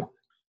possibility too.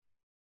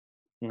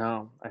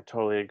 No, I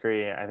totally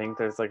agree. I think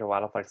there's like a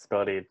lot of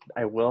flexibility.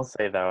 I will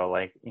say though,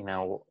 like, you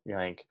know, you're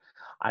like,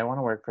 I want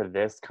to work for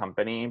this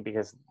company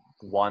because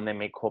one, they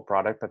make cool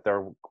product, but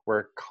their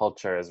work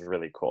culture is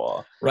really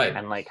cool. Right.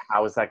 And like,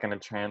 how is that going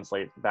to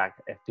translate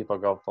back if people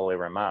go fully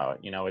remote?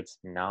 You know, it's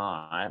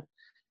not,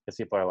 because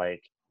people are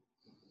like,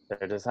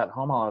 they're just at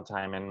home all the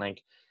time. And like,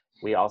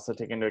 we also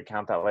take into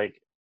account that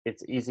like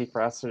it's easy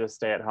for us to just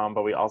stay at home,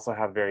 but we also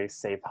have very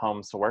safe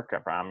homes to work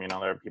from. You know,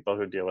 there are people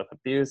who deal with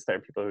abuse, there are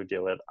people who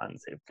deal with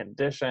unsafe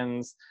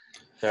conditions,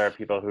 there are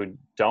people who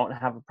don't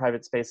have a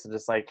private space to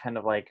just like kind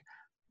of like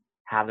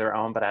have their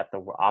own, but at the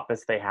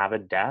office they have a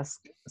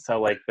desk.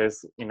 So like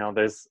there's, you know,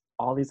 there's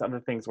all these other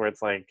things where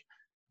it's like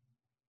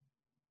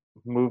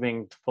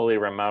moving fully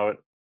remote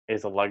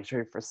is a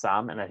luxury for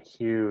some and a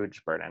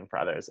huge burden for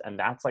others. And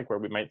that's like where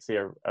we might see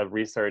a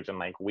resurge in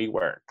like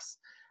WeWorks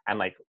and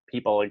like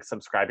people like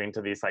subscribing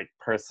to these like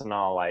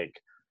personal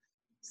like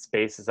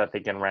spaces that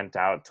they can rent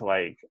out to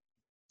like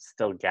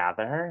still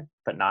gather,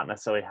 but not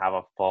necessarily have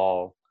a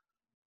full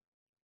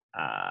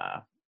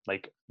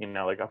like, you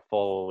know, like a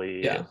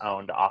fully Yeah.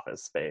 owned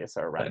office space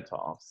or Right.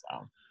 rental.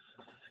 So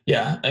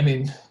Yeah. I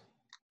mean,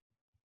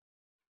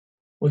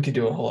 we could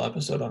do a whole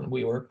episode on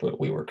WeWork, but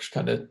WeWork's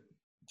kind of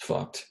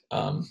fucked.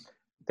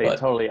 they But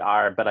totally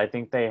are, but I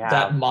think they that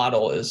have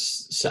model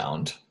is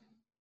sound.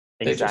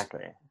 They just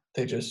exactly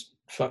they just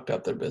fucked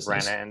up their ran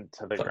business. it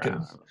into the Fucking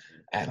ground.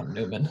 Adam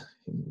Newman,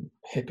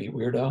 hippie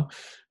weirdo.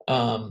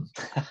 Um,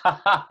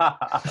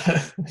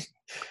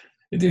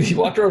 dude, he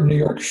walked around New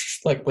York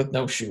like with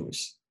no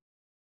shoes.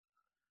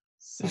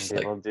 Some Just like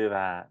people do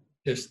that.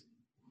 just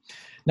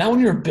now when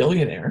you're a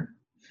billionaire,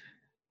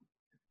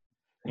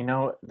 You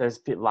know, there's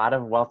a lot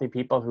of wealthy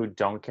people who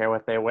don't care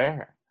what they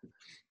wear.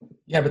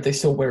 yeah, but they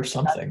still wear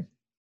something.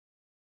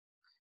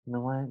 You know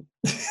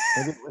what?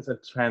 Maybe it was a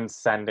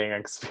transcending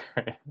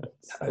experience.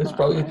 It was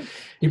probably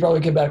he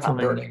probably came back from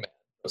Probably. Burning Man.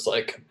 It was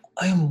like,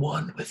 I am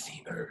one with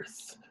the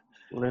earth.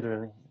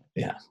 Literally.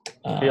 Yeah.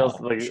 It feels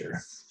like Sure.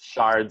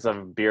 shards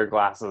of beer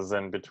glasses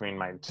in between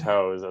my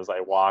toes as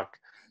I walk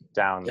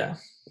down Yeah.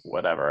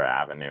 whatever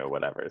avenue,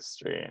 whatever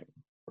street.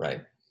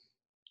 Right.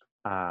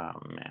 Oh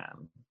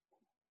man.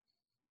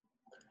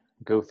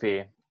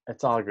 Goofy.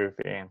 It's all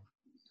goofy.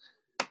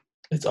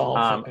 It's all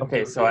fucking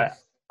Okay, so goofy.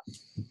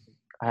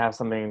 I have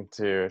something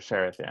to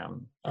share with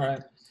you. All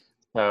right.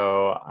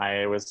 So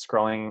I was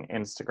scrolling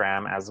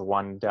Instagram as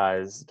one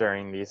does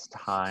during these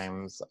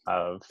times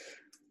of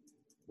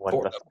what the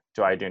Boredom.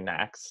 do I do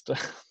next?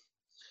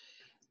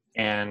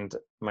 And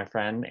my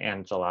friend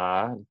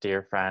Angela,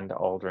 dear friend,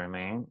 old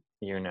roommate,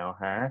 you know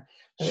her,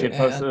 she Hey,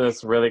 posted and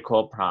this really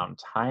cool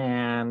prompt. Hi,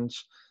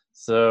 Ange.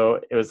 So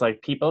it was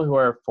like people who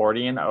are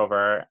 40 and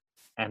over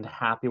and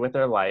happy with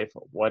their life.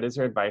 What is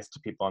your advice to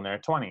people in their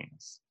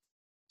 20s?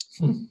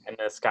 And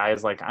this guy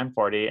is like, I'm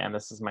 40 and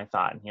this is my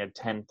thought. And he had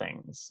 10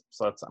 things.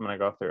 So I'm going to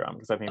go through them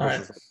because I think all this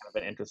right. is kind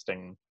of an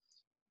interesting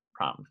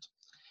prompt.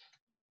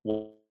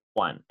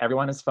 One,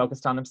 everyone is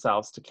focused on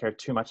themselves to care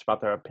too much about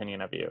their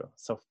opinion of you.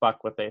 So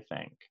fuck what they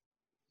think.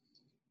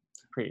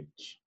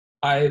 Preach.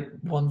 I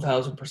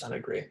 1000%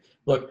 agree.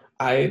 Look,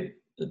 I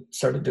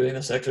started doing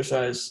this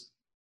exercise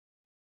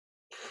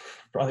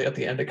probably at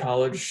the end of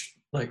college,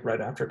 like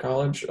right after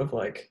college, of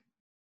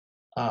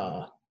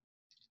uh,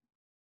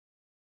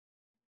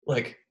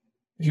 like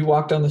if you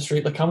walk down the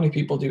street, like how many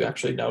people do you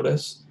actually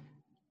notice?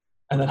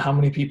 And then how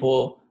many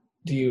people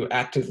do you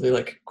actively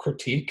like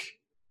critique?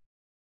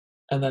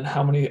 And then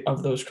how many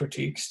of those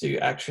critiques do you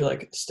actually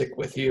like stick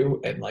with you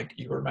and like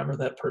you remember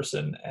that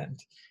person and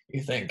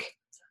you think,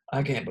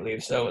 I can't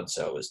believe so and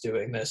so is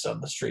doing this on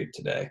the street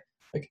today.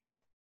 Like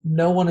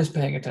no one is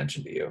paying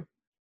attention to you.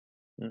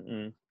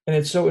 Mm-mm. And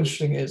it's so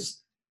interesting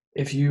is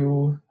if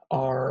you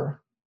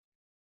are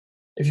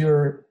if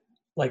you're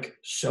like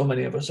so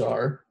many of us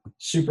are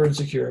super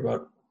insecure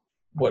about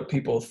what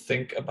people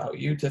think about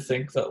you, to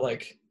think that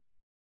like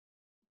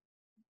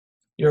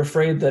you're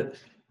afraid that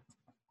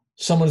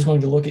someone's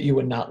going to look at you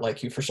and not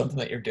like you for something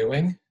that you're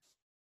doing.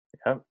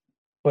 Yep.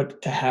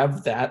 But to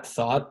have that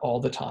thought all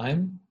the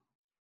time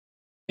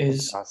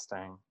is,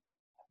 Exhausting.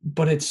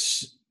 but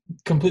it's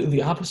completely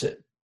the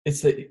opposite.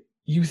 It's that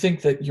you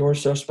think that you're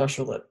so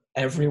special that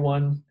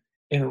everyone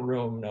in a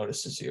room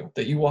notices you,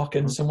 that you walk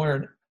in Mhm. somewhere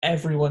and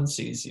everyone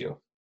sees you.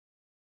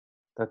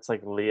 That's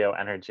like Leo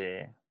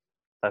energy.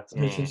 That's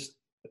It's me. just,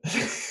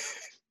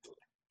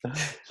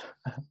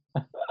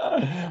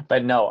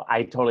 But no,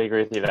 I totally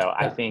agree with you though.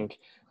 I yeah, think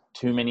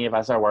too many of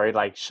us are worried,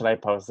 like, should I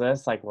post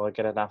this? Like, will it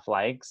get enough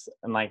likes?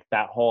 And like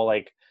that whole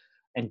like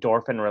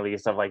endorphin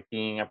release of like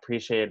being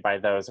appreciated by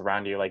those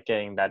around you, like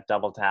getting that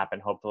double tap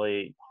and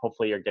hopefully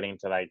you're getting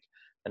to like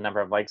the number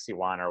of likes you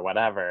want or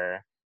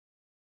whatever.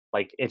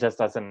 Like it just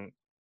doesn't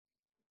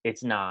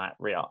it's not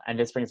real. And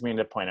this brings me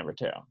into point number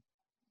two.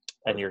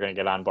 And you're going to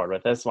get on board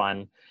with this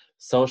one.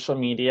 Social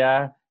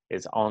media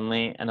is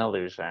only an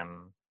illusion.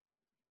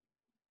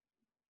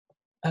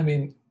 I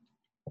mean,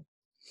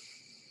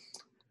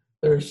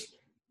 there's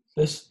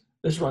this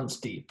runs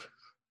deep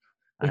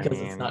I because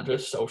it's mean, not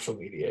just social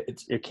media,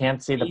 it's you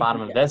can't see the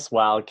bottom of media. this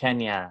well, can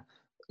ya?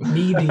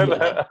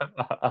 Media,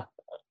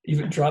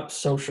 even drop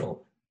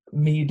social,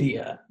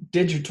 media,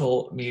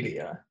 digital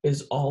media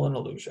is all an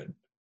illusion.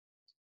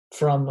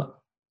 From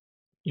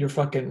your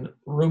fucking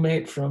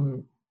roommate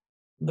from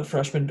the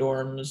freshman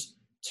dorms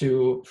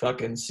to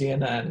fucking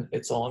CNN,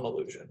 it's all an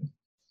illusion.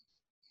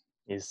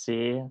 You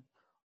see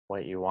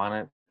what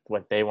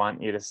they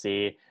want you to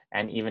see,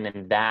 and even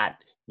in that,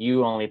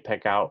 you only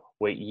pick out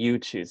what you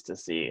choose to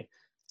see.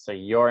 So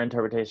your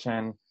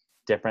interpretation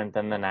different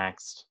than the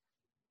next.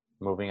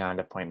 Moving on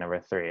to point number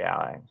three,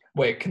 Alec.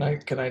 Wait, can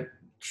I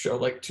show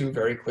like two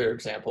very clear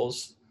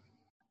examples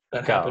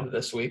that Go. happened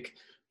this week?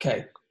 Okay,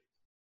 Timely.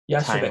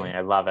 yesterday,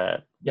 I love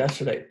it.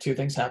 yesterday, two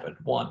things happened.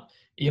 One,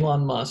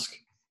 Elon Musk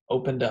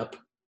opened up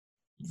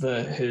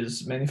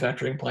his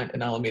manufacturing plant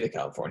in Alameda,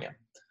 California.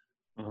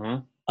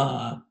 Mm-hmm.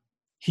 Uh,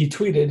 he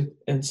tweeted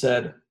and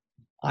said,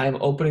 "I am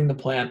opening the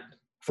plant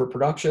for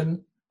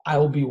production. I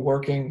will be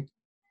working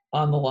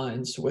on the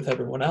lines with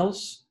everyone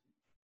else.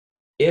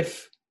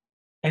 If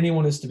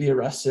anyone is to be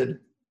arrested,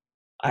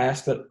 I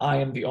ask that I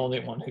am the only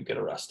one who get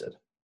arrested."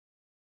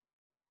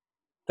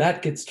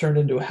 That gets turned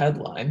into a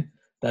headline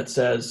that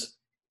says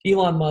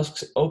Elon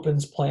Musk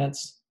opens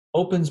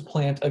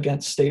plant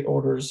against state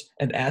orders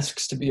and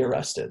asks to be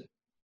arrested.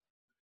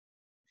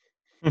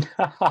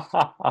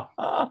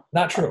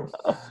 Not true.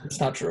 It's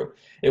not true.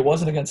 It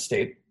wasn't against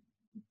state.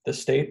 The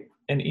state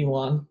and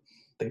Elon,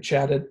 they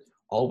chatted,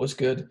 all was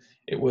good.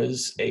 It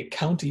was a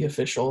county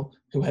official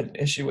who had an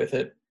issue with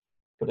it,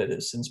 but it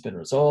has since been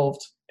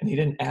resolved, and he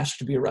didn't ask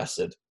to be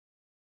arrested.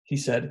 He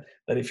said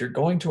that if you're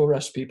going to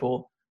arrest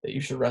people, that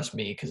you should arrest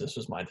me because this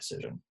was my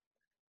decision.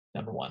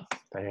 Number one.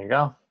 There you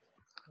go.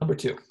 Number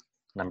two,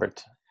 Number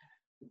two.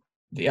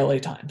 the LA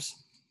Times.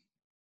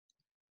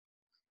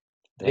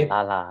 They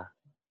La la.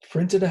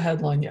 printed a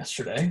headline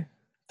yesterday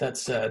that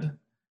said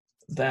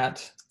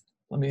that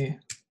let me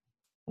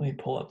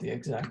pull up the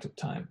exact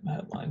time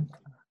headline.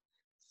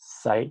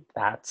 Cite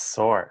that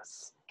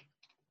source.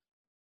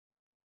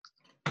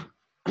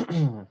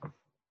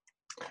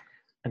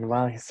 And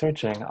while he's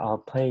searching, I'll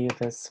play you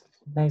this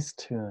nice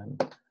tune.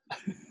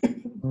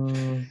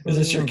 Is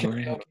this your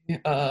Mhm.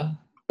 karaoke?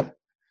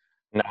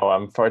 No,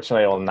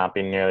 unfortunately, it will not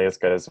be nearly as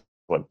good as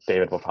what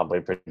David will probably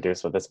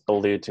produce with this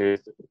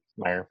Bluetooth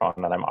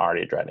microphone that I'm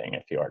already dreading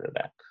if you ordered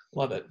it.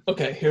 Love it.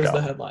 Okay, here's Go.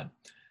 the headline.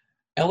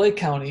 LA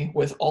County,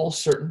 with all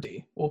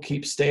certainty, will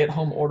keep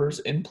stay-at-home orders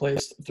in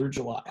place through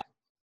July.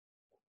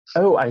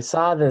 Oh, I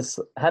saw this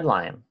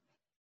headline.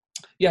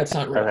 Yeah, it's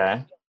not real.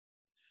 Okay.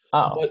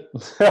 Oh.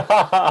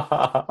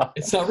 But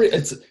it's not real.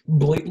 It's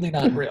blatantly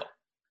not real.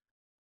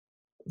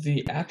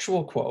 The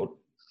actual quote,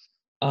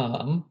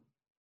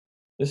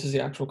 this is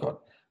the actual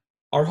quote.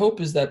 Our hope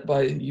is that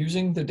by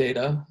using the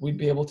data, we'd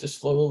be able to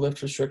slowly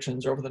lift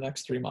restrictions over the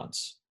next 3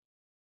 months.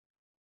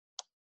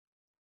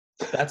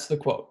 That's the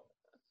quote.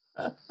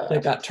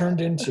 That got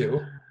turned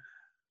into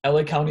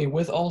LA County,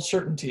 with all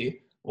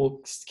certainty,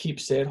 will keep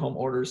stay-at-home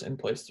orders in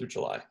place through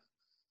July.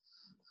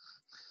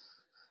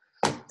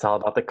 It's all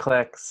about the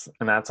clicks,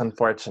 and that's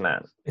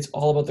unfortunate. It's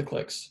all about the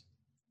clicks.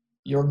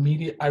 Your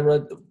media. I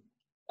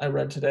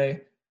read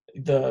today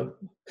the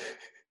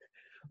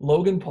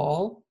Logan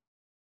Paul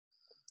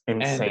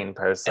Insane and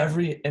person.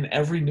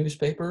 every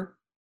newspaper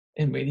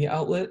and media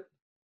outlet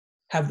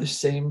have the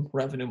same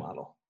revenue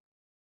model.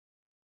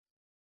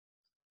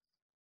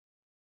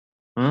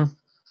 I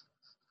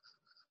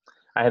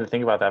had to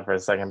think about that for a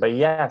second, but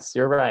yes,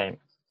 you're right.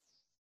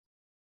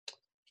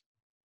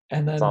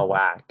 And then It's all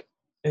whack.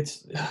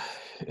 it's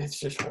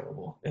just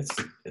horrible. It's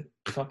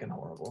fucking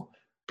horrible.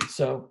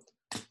 So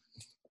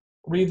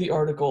read the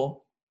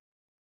article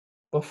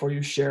before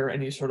you share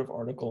any sort of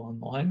article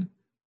online.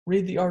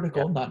 Read the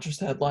article, not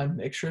just the headline.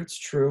 Make sure it's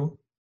true.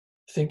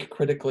 Think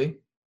critically.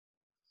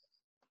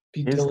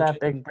 Be Use diligent. that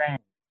big brain.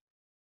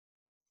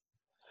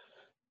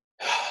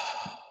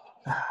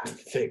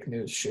 Fake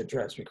news shit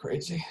drives me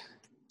crazy.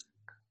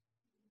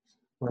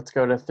 Let's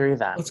go to 3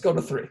 then. Let's go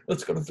to 3.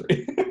 Let's go to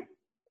 3.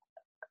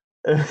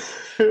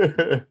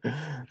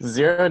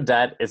 Zero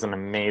debt is an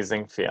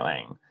amazing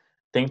feeling.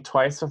 Think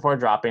twice before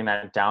dropping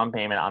that down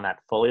payment on that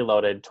fully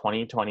loaded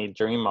 2020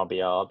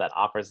 Dreammobile that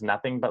offers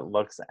nothing but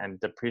looks and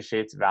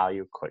depreciates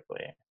value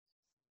quickly.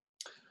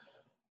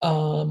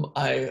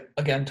 I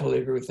again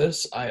totally agree with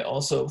this. I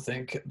also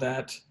think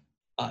that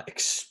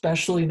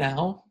especially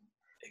now,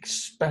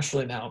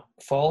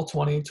 fall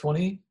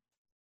 2020,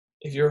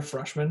 if you're a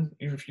freshman,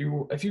 if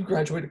you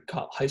graduated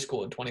high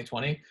school in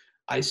 2020,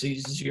 I see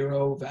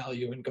zero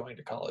value in going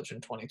to college in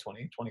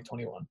 2020,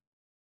 2021.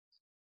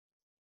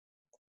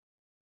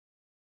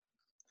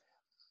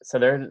 So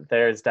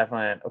there's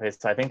definitely, okay,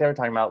 so I think they were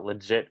talking about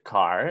legit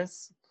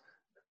cars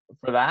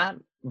for that,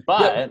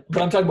 but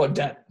I'm talking about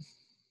debt.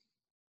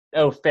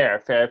 Oh,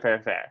 fair.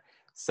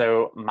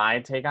 So my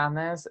take on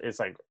this is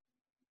like,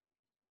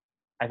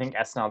 I think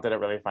SNL did it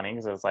really funny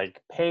because it was like,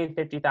 pay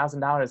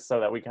 $50,000 so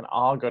that we can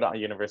all go to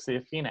University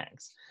of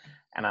Phoenix.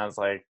 And I was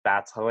like,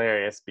 that's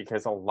hilarious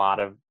because a lot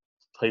of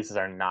places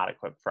are not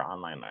equipped for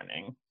online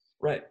learning.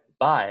 Right.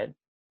 But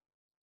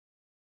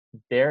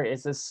there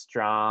is a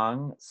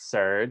strong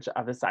surge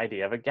of this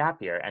idea of a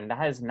gap year. And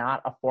that is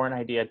not a foreign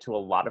idea to a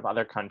lot of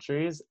other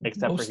countries,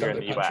 except Most for here in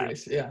other the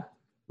countries, US. yeah.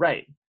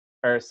 Right.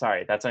 Or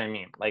sorry, that's what I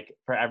mean. Like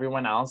for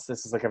everyone else,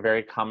 this is like a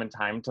very common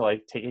time to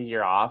like take a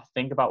year off,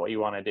 think about what you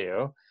want to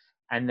do,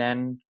 and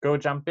then go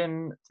jump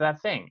into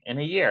that thing in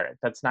a year.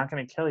 That's not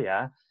going to kill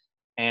you.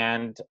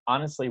 And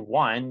honestly,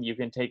 one, you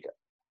can take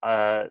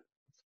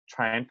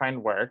try and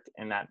find work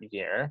in that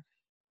year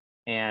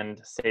and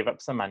save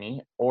up some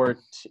money, or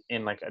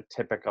in like a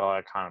typical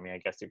economy, I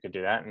guess you could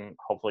do that, and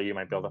hopefully you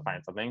might be able to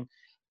find something.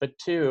 But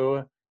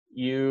two,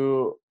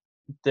 your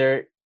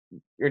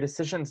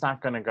decision's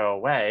not going to go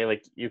away.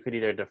 Like you could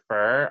either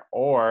defer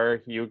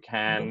or you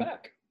can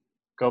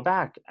go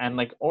back and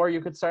like, or you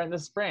could start in the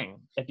spring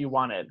if you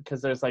wanted,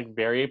 because there's like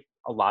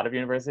a lot of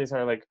universities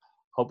are like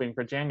hoping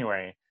for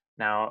January.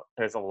 Now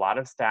there's a lot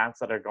of stats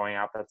that are going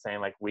out that's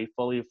saying like, we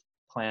fully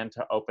plan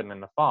to open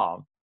in the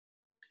fall.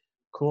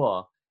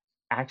 Cool.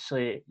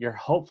 Actually, you're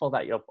hopeful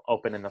that you'll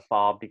open in the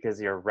fall because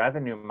your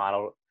revenue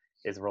model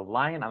is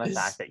relying on the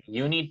fact that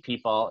you need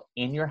people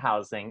in your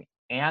housing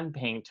and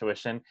paying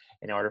tuition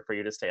in order for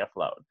you to stay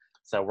afloat.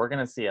 So we're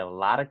going to see a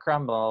lot of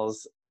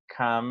crumbles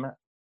come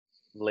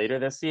later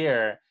this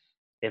year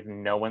if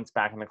no one's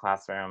back in the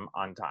classroom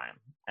on time.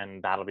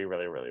 And that'll be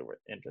really, really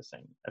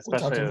interesting.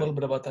 Especially, we talked a little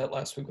bit about that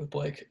last week with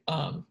Blake.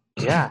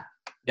 Yeah.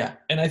 Yeah.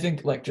 And I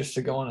think like just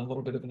to go on a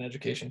little bit of an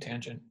education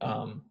tangent,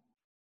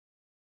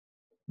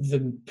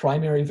 the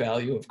primary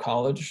value of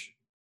college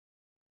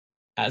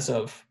as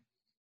of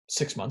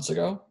 6 months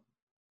ago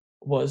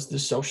was the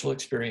social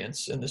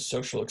experience and the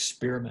social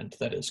experiment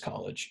that is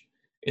college.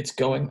 It's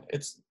going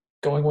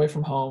away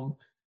from home,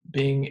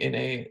 being in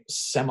a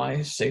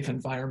semi-safe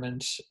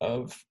environment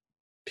of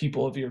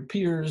people of your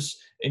peers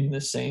in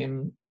the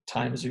same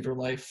times of your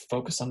life,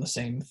 focus on the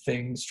same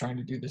things, trying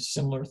to do the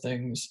similar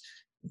things,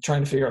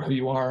 trying to figure out who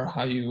you are,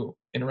 how you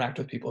interact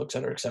with people, et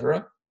cetera, et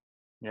cetera.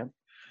 Yeah.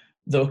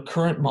 The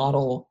current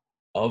model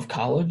of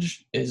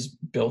college is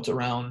built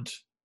around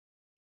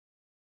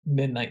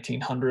mid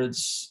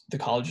 1900s, the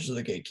colleges are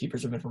the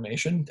gatekeepers of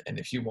information. And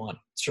if you want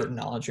certain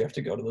knowledge, you have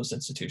to go to those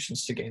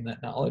institutions to gain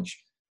that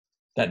knowledge.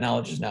 That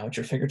knowledge is now at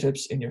your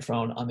fingertips, in your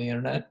phone, on the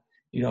internet.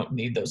 You don't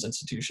need those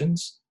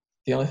institutions.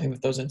 The only thing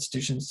that those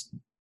institutions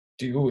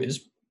do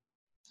is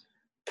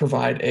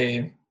provide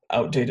a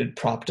outdated,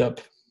 propped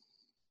up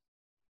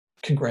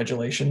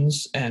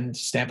congratulations and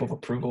stamp of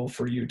approval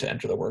for you to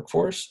enter the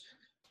workforce.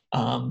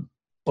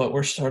 But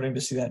we're starting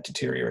to see that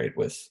deteriorate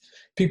with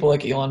people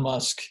like Elon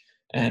Musk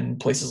and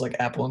places like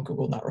Apple and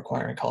Google not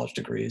requiring college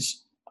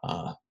degrees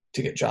to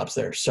get jobs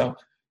there. So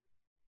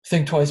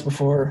think twice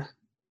before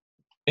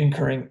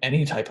incurring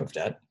any type of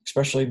debt,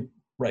 especially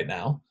right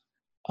now,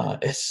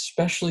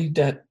 especially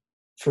debt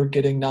for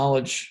getting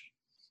knowledge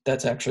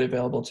that's actually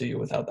available to you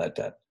without that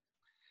debt.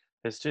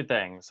 There's two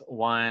things.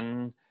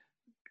 One,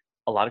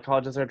 a lot of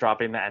colleges are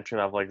dropping the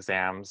entry-level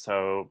exams,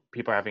 so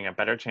people are having a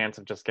better chance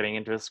of just getting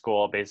into a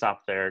school based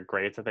off their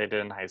grades that they did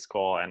in high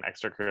school and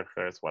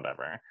extracurriculars,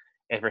 whatever,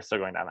 if we're still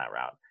going down that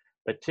route.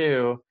 But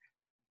two,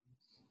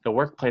 the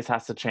workplace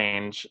has to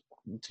change.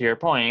 To your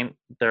point,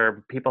 there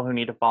are people who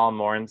need to follow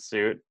more in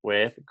suit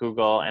with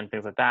Google and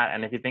things like that.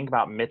 And if you think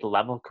about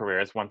mid-level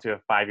careers, once you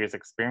have 5 years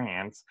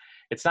experience,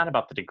 it's not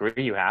about the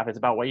degree you have, it's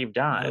about what you've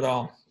done. Not at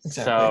all.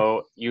 Exactly.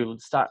 So you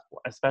start,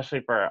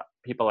 especially for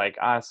people like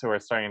us who are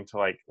starting to,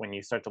 like, when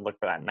you start to look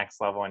for that next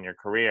level in your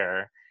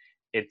career,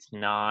 it's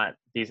not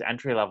these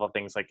entry level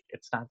things, like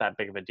it's not that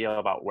big of a deal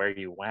about where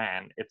you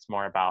went. It's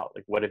more about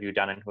like, what have you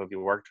done and who have you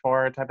worked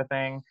for type of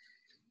thing.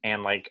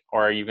 And like,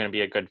 or are you going to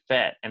be a good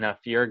fit? And if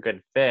you're a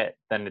good fit,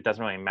 then it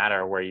doesn't really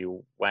matter where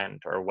you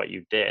went or what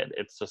you did.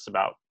 It's just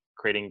about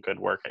creating good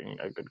work and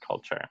a good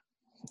culture.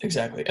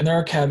 Exactly. And there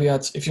are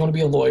caveats. If you want to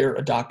be a lawyer,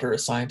 a doctor, a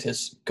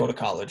scientist, go to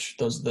college.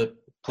 Those are the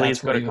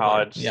Please go to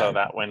college yeah. so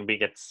that when we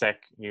get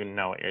sick, you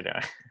know what you're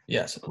doing.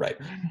 Yes, right.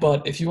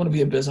 But if you want to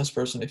be a business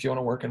person, if you want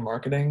to work in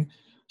marketing,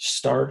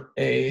 start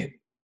a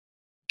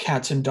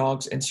cats and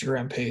dogs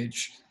Instagram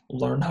page,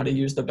 learn how to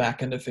use the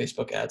back end of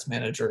Facebook Ads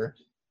Manager,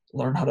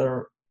 learn how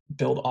to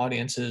build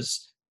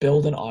audiences,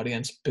 build an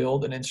audience,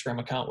 build an Instagram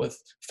account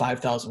with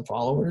 5,000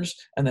 followers,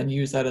 and then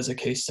use that as a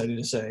case study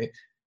to say,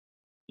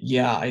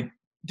 yeah, I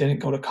didn't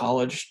go to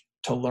college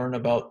to learn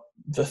about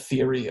the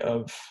theory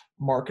of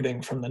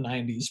marketing from the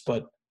 90s,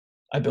 but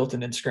I built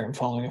an Instagram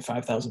following of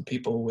 5,000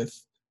 people with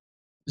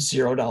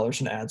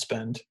 $0 in ad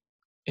spend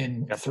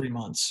in 3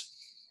 months.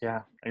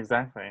 Yeah,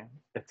 exactly.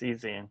 It's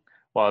easy.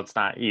 Well, it's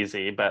not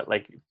easy, but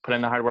like put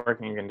in the hard work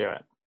and you can do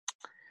it.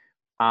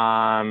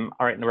 All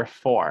right, number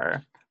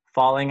 4.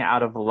 Falling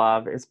out of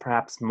love is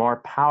perhaps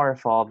more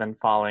powerful than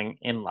falling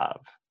in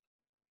love.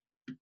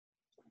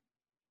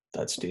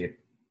 That's deep.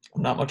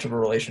 I'm not much of a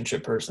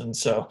relationship person,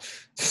 so.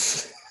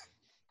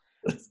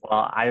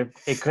 Well,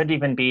 it could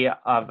even be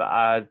of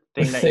a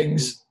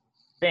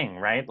thing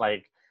right?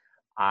 Like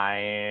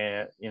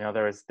there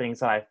was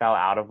things that I fell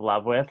out of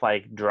love with,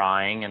 like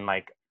drawing and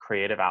like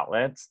creative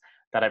outlets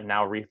that I've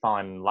now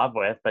refallen in love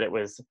with, but it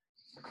was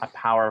a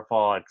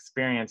powerful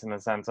experience in the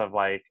sense of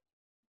like,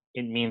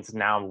 it means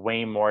now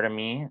way more to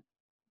me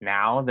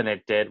now than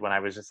it did when I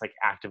was just like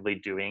actively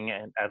doing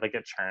it. I like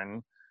a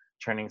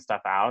churning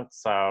stuff out.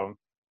 So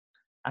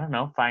I don't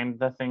know, find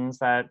the things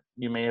that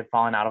you may have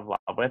fallen out of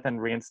love with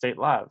and reinstate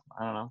love.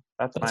 I don't know.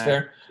 That's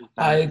fair.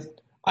 I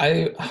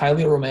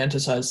highly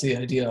romanticize the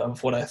idea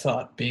of what I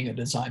thought being a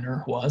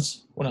designer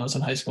was when I was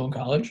in high school and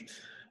college.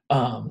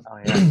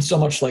 So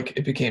much like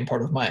it became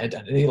part of my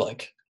identity.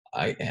 Like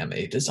I am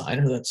a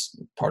designer. That's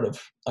part of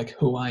like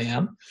who I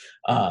am.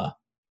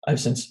 I've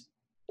since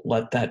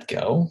let that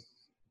go.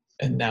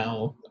 And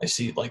now I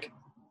see like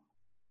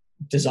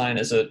design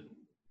as a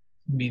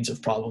means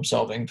of problem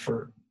solving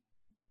for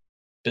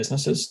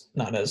businesses,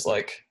 not as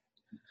like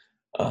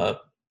a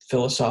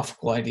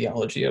philosophical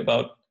ideology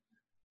about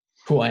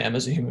who I am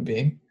as a human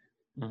being.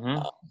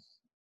 Mm-hmm.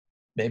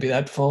 Maybe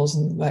that falls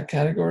in that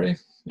category.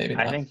 Maybe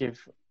not. I think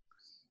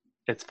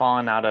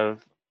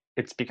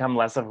it's become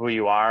less of who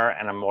you are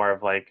and a more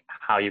of like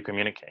how you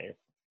communicate.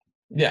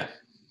 Yeah.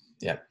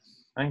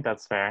 I think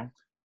that's fair.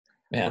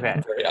 Man, okay.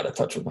 I'm very out of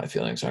touch with my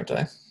feelings, aren't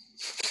I?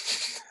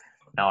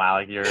 No,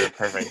 Alec, you're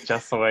perfect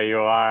just the way you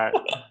are.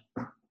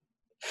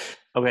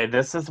 Okay,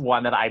 this is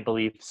one that I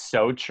believe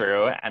so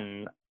true,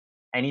 and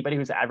anybody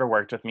who's ever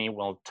worked with me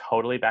will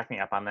totally back me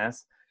up on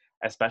this,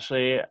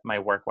 especially my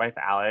work wife,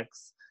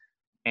 Alex,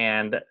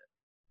 and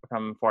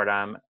from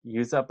Fordham,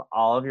 use up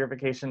all of your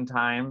vacation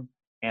time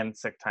and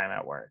sick time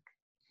at work.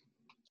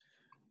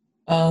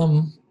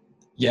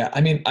 Yeah,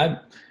 I mean,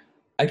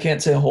 I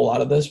can't say a whole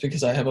lot of this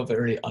because I have a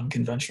very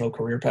unconventional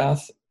career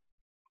path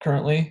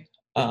currently.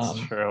 That's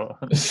true.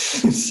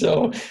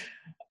 So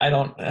I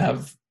don't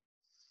have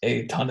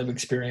a ton of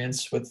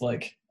experience with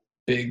like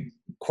big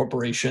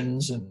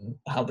corporations and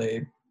how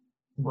they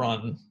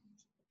run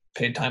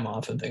paid time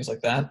off and things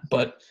like that.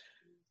 But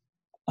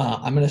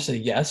I'm going to say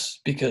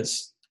yes,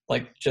 because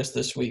like just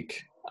this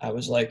week I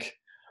was like,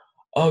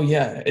 oh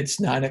yeah,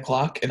 it's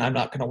 9:00 and I'm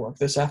not going to work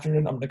this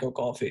afternoon. I'm going to go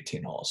golf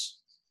 18 holes.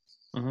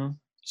 Mm-hmm.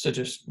 So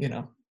just,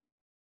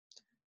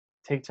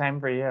 take time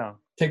for you.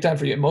 Take time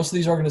for you. Most of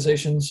these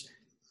organizations,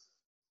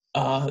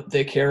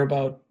 they care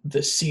about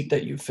the seat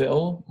that you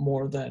fill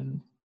more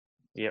than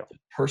Yeah. the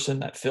person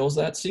that fills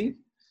that seat.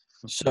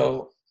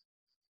 So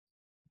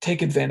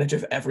take advantage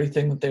of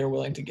everything that they're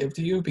willing to give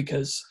to you,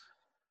 because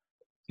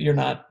you're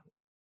not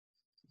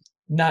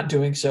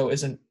doing so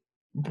isn't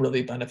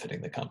really benefiting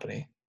the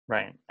company.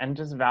 Right. And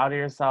just vow to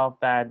yourself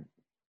that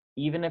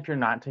even if you're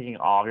not taking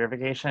all of your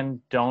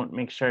vacation,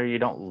 make sure you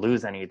don't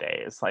lose any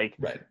days. Like,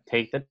 Right.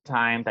 take the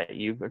time that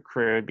you've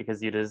accrued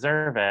because you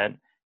deserve it.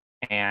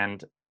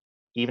 And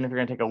even if you're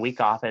going to take a week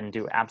off and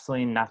do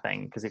absolutely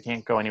nothing because you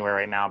can't go anywhere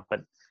right now,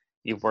 but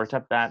you've worked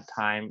up that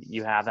time,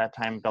 you have that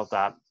time built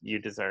up, you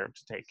deserve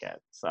to take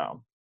it.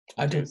 So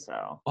I do took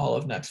so. all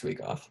of next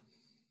week off.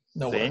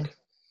 No See? work.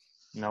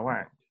 No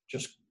work.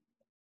 Just,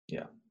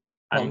 yeah.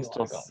 I'm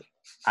still,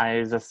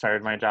 I just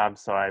started my job,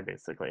 so I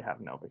basically have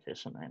no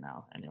vacation right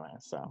now anyway,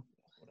 so.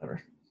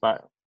 Whatever.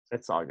 But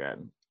it's all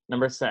good.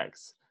 Number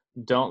 6,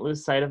 don't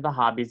lose sight of the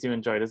hobbies you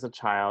enjoyed as a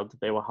child.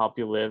 They will help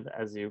you live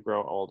as you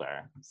grow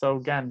older. So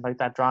again, like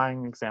that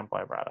drawing example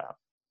I brought up.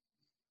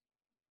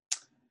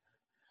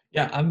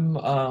 Yeah,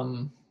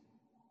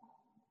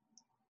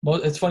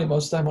 it's funny,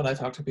 most of the time when I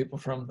talk to people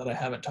from that I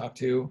haven't talked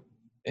to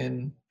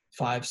in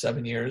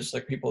 5-7 years,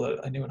 like people that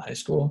I knew in high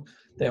school,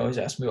 they always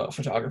ask me about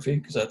photography,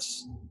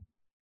 because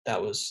that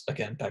was,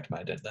 again, back to my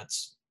identity.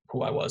 That's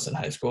who I was in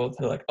high school.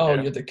 They're like, oh,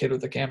 Yeah. you're the kid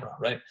with the camera,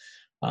 right?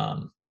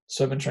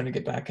 So I've been trying to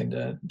get back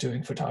into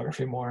doing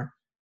photography more.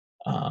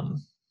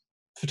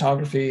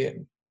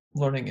 Photography,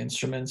 learning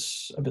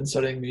instruments. I've been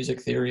studying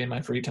music theory in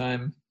my free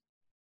time.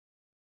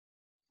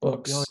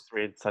 Books. You always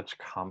read such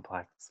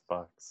complex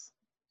books.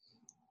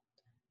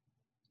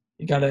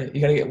 You gotta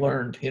get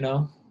learned, you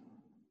know?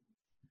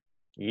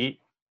 Yeet.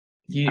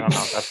 Yeet. I don't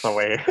know if that's the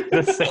way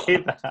to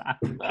say that.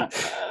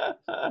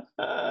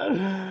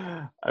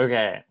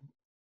 Okay.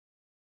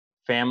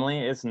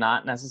 Family is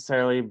not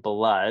necessarily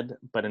blood,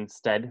 but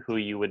instead who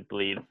you would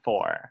bleed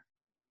for.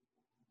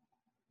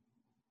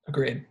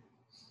 Agreed.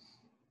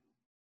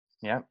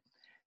 Yep.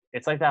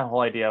 It's like that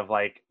whole idea of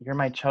like, you're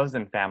my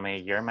chosen family.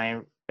 You're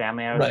my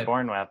family I was Right.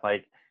 born with.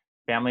 Like,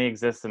 family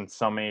exists in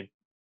so many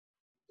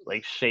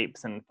like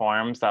shapes and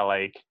forms that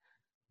like,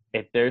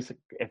 if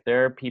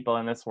there are people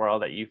in this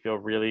world that you feel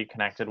really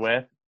connected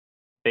with,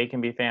 they can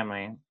be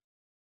family.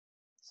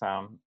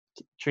 So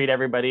treat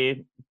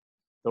everybody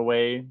the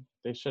way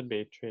they should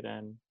be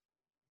treated.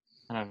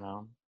 I don't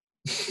know.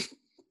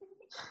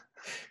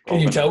 Can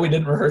you tell we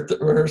didn't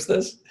rehearse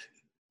this?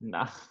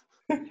 No.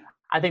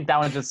 I think that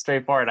one's just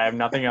straightforward. I have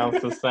nothing else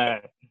to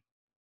say.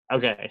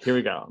 Okay, here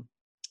we go.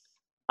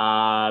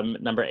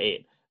 Number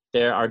 8.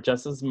 There are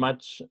just as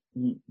much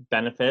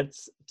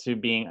benefits to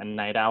being a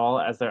night owl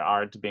as there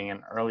are to being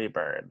an early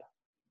bird.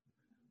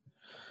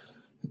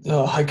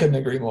 Oh, I couldn't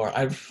agree more.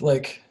 I've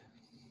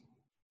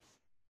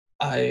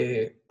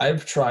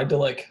tried to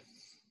like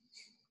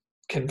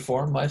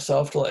conform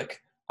myself to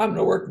like, I'm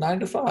gonna work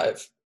 9 to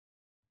 5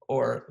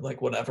 or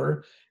like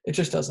whatever. It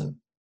just doesn't.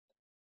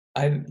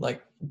 I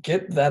like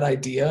get that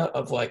idea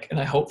of like, and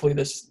I hopefully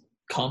this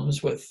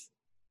comes with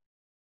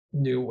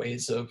new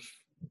ways of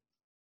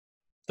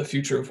the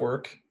future of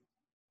work,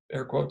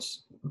 air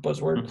quotes,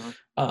 buzzword.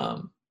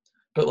 Mm-hmm.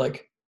 But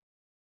like,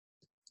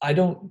 I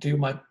don't do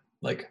my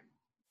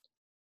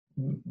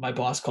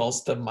boss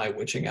calls them my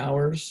witching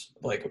hours.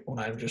 Like when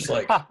I'm just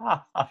like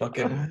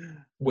fucking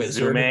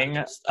wizard Zooming.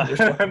 and I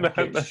just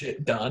fucking get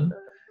shit done.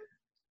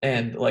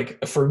 And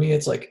like for me,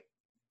 it's like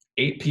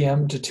 8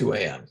 p.m. to 2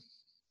 a.m.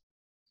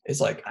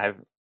 It's like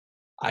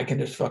I can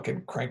just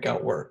fucking crank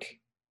out work.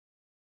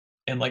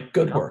 And like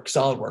good work,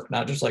 solid work,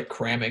 not just like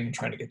cramming and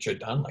trying to get shit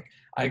done. Like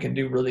I can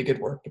do really good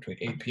work between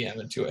 8 p.m.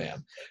 and 2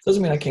 a.m.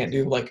 Doesn't mean I can't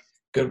do like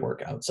good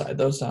work outside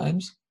those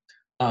times.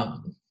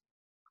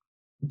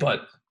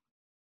 But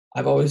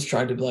I've always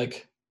tried to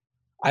like,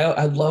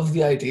 I love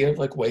the idea of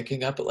like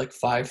waking up at like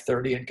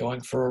 5:30 and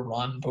going for a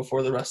run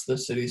before the rest of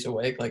the city's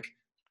awake. Like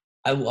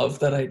I love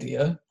that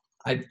idea.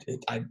 I've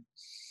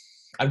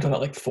done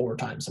it like 4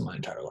 times in my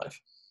entire life.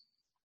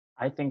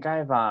 I think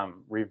I've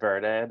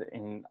reverted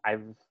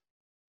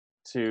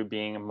to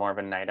being more of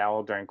a night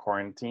owl during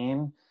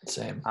quarantine.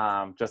 Same.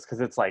 Just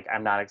because it's like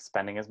I'm not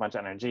expending as much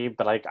energy,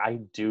 but like I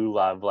do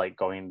love like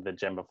going to the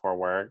gym before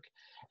work.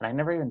 And I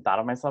never even thought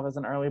of myself as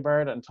an early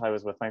bird until I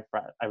was with my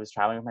friend. I was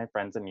traveling with my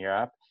friends in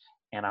Europe,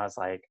 and I was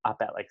like up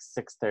at like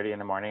 6:30 in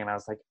the morning, and I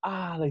was like,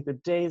 like the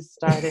day's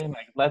starting,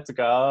 like let's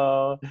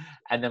go.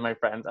 And then my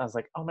friends, I was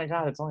like, oh my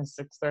god, it's only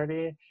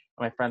 6:30, and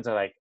my friends are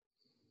like,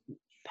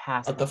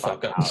 pass the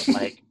fuck out.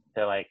 Like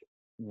they're like,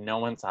 no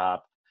one's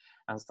up.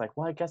 I was like,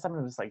 well, I guess I'm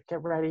gonna just like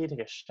get ready, take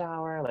a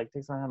shower, like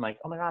take some time. I'm like,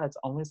 oh my god, it's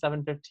only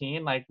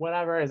 7:15. Like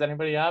whatever, is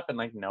anybody up? And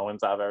like no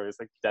one's up. Everybody's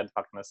like dead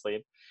fucking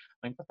asleep.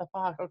 I'm like, what the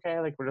fuck?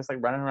 Okay, like we're just like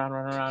running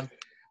around.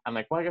 I'm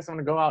like, well, I guess I'm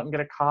gonna go out and get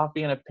a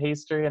coffee and a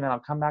pastry, and then I'll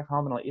come back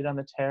home and I'll eat on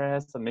the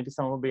terrace, and maybe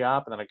someone will be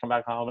up. And then I come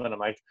back home and I'm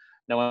like,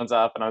 no one's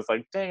up. And I was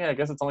like, dang it, I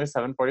guess it's only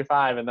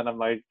 7:45. And then I'm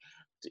like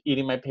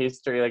eating my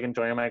pastry, like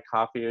enjoying my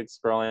coffee, like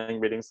scrolling,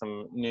 reading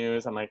some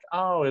news. I'm like,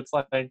 oh, it's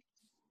like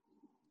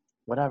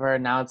whatever.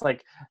 Now it's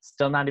like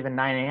still not even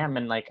 9 a.m.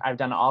 and like I've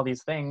done all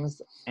these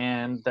things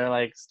and they're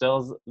like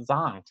still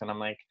zonked. And I'm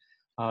like,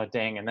 oh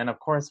dang. And then of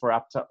course we're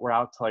out to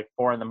like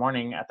 4 in the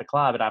morning at the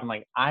club, and I'm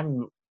like,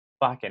 I'm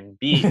fucking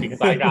beat because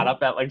I got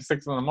up at like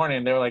 6 in the morning,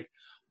 and they were like,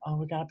 oh,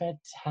 we got up at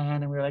 10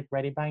 and we were like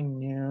ready by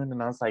noon.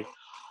 And I was like,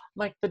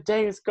 the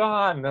day is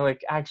gone. And they're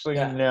like, actually,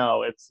 Yeah.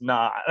 no, it's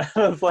not.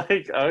 I was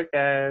like,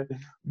 okay.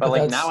 But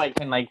like now I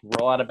can like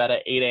roll out of bed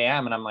at 8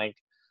 a.m. and I'm like,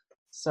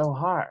 so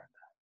hard.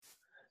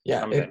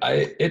 Yeah,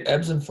 it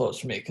ebbs and flows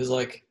for me because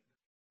like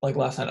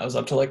last night I was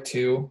up to like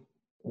 2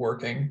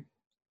 working,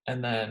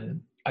 and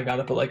then I got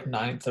up at like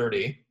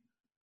 9:30.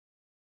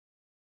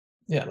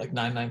 Yeah, like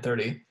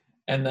 9:30,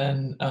 and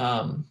then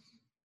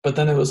but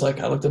then it was like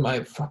I looked at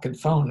my fucking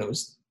phone. It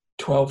was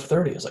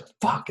 12:30. I was like,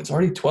 fuck, it's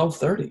already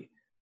 12:30.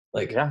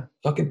 Like, Yeah.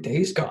 fucking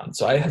day's gone.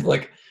 So I have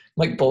like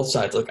both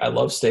sides. Like I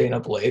love staying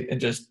up late and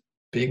just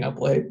being up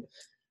late.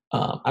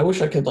 I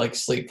wish I could like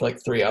sleep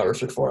like 3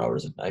 hours or 4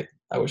 hours at night.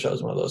 I wish I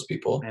was one of those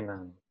people. I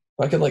know.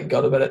 If I could like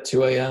go to bed at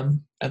 2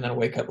 a.m. and then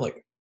wake up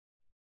like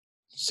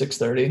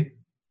 6:30,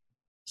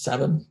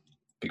 7,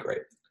 be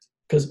great.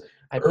 Because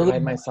I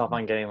pride myself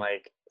on getting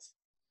like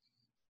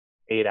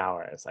 8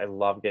 hours. I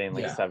love getting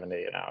like 7 to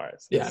 8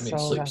 hours. Yeah, I mean,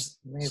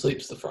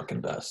 sleep's the fucking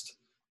best.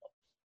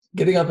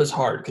 Getting up is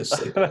hard because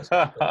sleep is.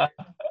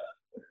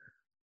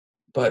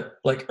 But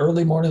like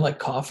early morning, like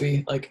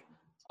coffee, like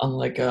on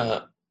like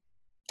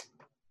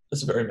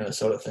it's a very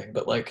Minnesota thing,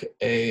 but like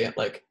a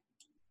like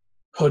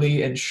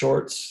hoodie and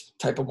shorts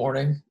type of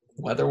morning,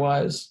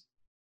 weather-wise.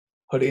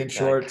 Hoodie and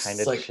shorts. Kind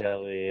It's of like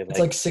chilly. it's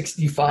like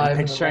 65 I'm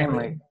picturing in the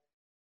morning.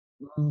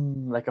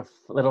 like a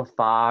little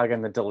fog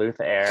in the Duluth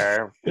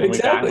air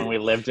Exactly. when we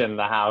lived in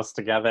the house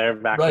together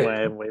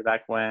way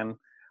back when.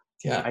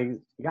 Yeah.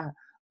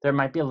 There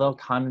might be a little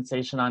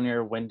condensation on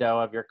your window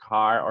of your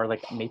car, or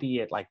like maybe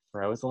it like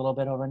froze a little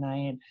bit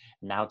overnight.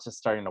 Now it's just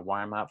starting to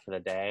warm up for the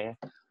day.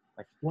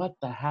 Like, what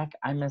the heck?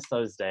 I miss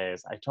those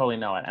days. I totally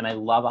know it. And I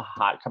love a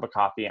hot cup of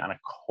coffee on a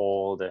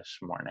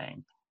coldish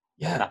morning.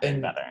 Yeah.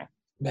 Nothing better.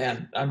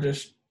 Man, I'm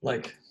just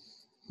like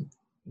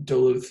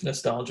Duluth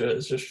nostalgia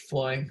is just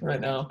flowing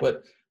right now.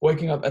 But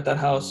waking up at that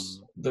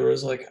house, there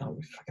was like, oh,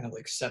 we fucking have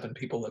like 7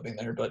 people living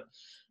there, but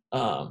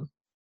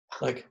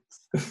like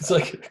it's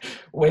like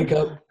wake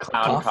up,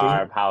 clown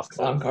carve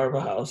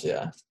a house,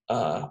 yeah.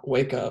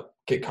 Wake up,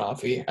 get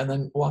coffee, and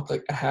then walk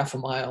like a half a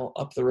mile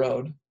up the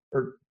road,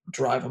 or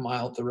drive a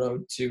mile up the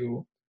road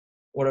to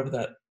whatever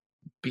that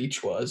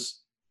beach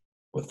was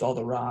with all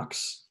the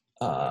rocks,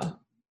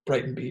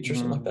 Brighton Beach or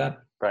something like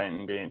that.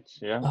 Brighton Beach,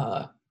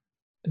 yeah.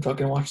 And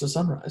fucking watch the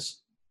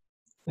sunrise.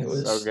 It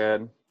was so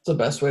good. It's the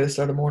best way to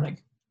start a morning.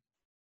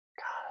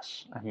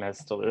 Gosh, I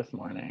miss Duluth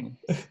morning.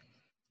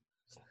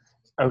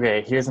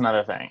 Okay, here's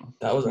another thing.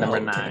 That was number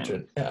 9.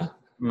 Tangent. Yeah.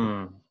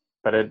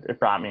 But it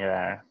brought me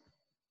there.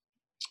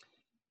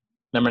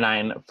 Number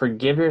 9,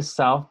 forgive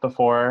yourself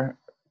before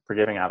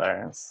forgiving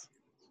others.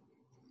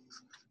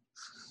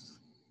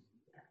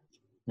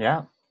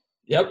 Yeah.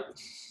 Yep.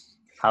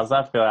 How's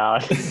that feel,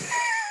 Alex?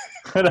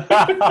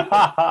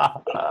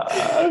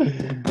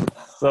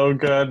 So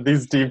good.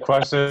 These deep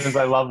questions.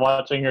 I love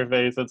watching your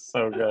face. It's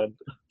so good.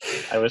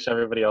 I wish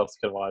everybody else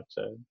could watch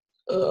it.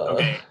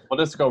 Okay, we'll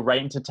just go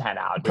right into 10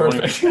 out.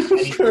 Perfect.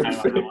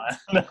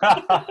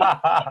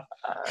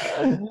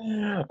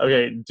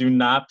 Okay, do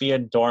not be a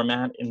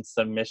doormat in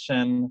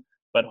submission,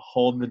 but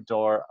hold the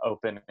door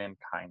open in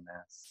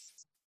kindness.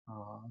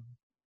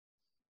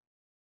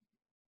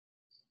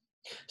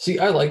 See,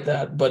 I like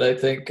that, but I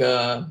think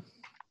I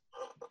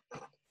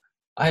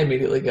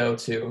immediately go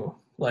to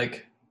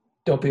like,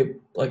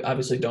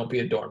 obviously don't be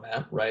a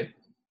doormat, right?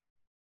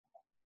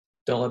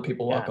 Don't let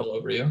people walk all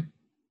over you.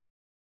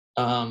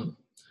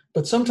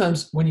 But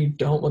sometimes when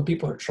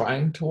people are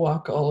trying to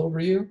walk all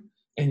over you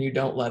and you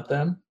don't let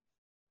them,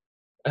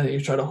 and you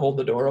try to hold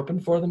the door open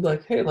for them, be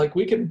like, hey, like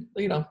we can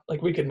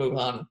move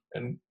on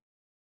and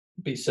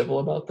be civil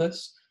about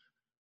this.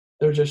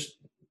 They're just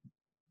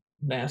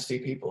nasty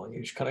people, and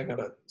you just kind of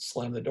gotta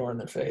slam the door in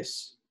their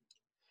face.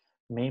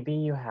 Maybe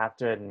you have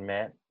to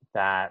admit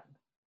that,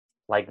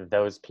 like,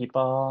 those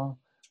people,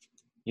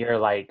 you're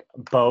like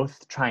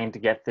both trying to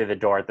get through the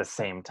door at the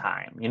same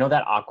time. You know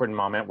that awkward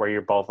moment where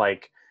you're both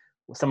like,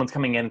 someone's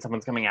coming in,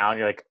 someone's coming out, and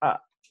you're like,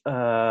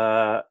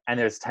 and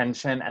there's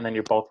tension, and then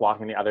you're both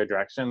walking the other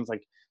directions.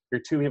 Like,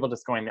 you're 2 people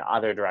just going the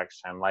other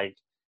direction. Like,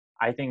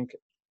 I think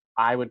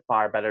I would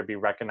far better be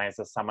recognized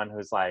as someone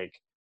who's like,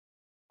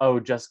 oh,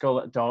 just go,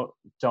 I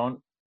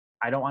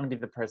don't want to be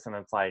the person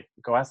that's like,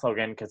 go ask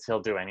Logan because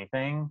he'll do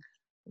anything.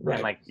 Right.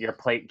 And like your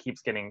plate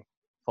keeps getting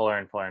fuller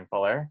and fuller and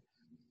fuller.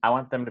 I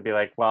want them to be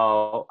like,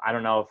 well, I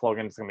don't know if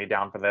Logan's gonna be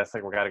down for this.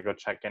 Like, we got to go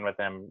check in with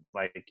him.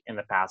 Like, in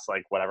the past,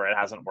 like, whatever, it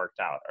hasn't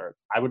worked out. Or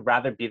I would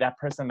rather be that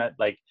person that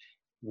like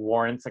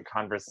warrants a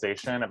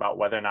conversation about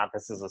whether or not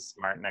this is a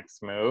smart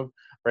next move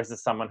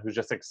versus someone who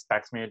just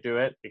expects me to do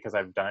it because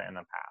I've done it in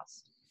the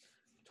past.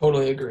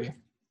 Totally agree.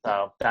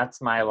 So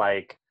that's my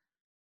like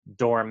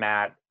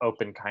doormat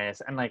open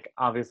kindness. And like,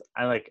 obviously,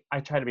 I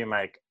try to be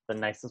like the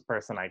nicest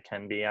person I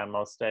can be on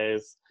most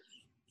days.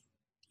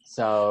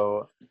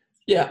 So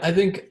Yeah, I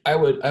think I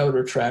would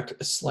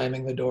retract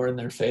slamming the door in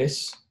their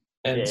face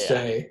and yeah,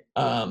 say,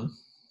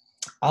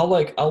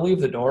 I'll leave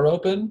the door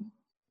open,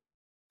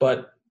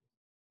 but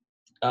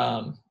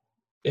um,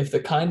 if the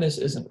kindness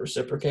isn't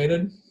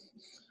reciprocated,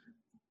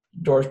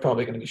 door's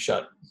probably going to be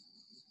shut.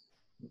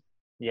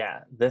 yeah,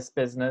 this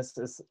business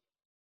is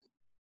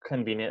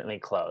conveniently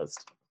closed.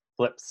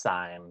 Flip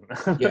sign.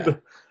 Yeah,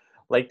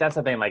 Like that's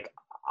the thing. Like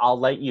I'll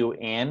let you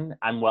in.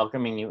 I'm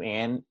welcoming you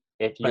in.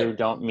 If you right.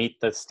 don't meet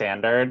the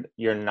standard,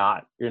 you're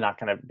not going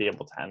to be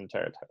able to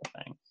enter type of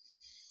thing.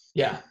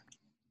 Yeah,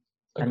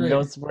 And agreed.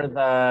 those were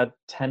the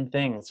 10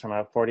 things from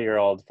a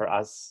 40-year-old for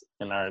us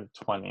in our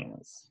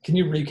 20s. Can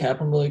you recap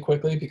them really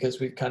quickly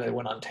because we kind of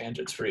went on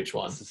tangents for each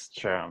one? This is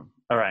true.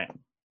 All right,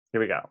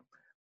 here we go.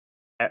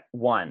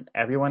 One,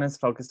 everyone is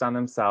focused on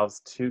themselves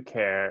to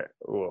care.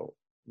 Ooh,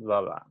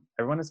 blah, blah.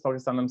 Everyone is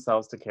focused on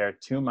themselves to care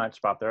too much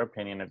about their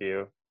opinion of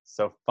you,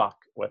 so fuck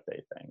what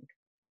they think.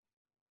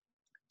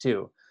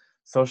 Two,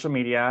 social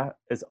media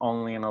is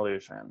only an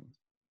illusion.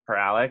 For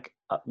Alec,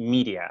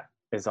 media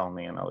is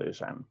only an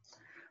illusion.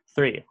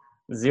 Three,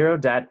 zero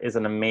debt is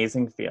an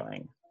amazing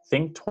feeling.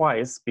 Think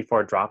twice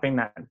before dropping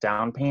that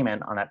down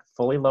payment on that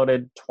fully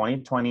loaded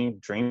 2020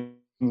 Dream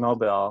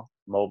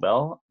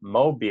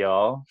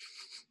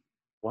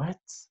what?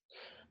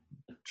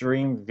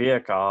 Dream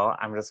vehicle.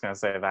 I'm just going to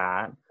say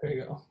that. There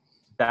you go.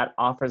 That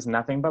offers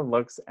nothing but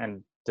looks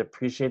and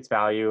depreciates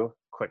value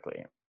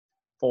quickly.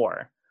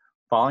 Four,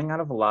 falling out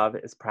of love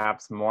is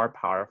perhaps more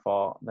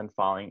powerful than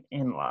falling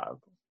in love.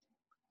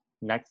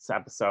 Next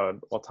episode,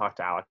 we'll talk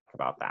to Alec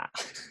about that.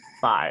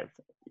 Five,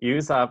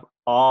 use up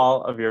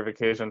all of your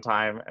vacation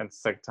time and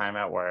sick time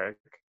at work.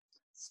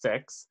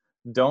 Six,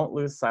 don't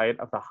lose sight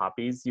of the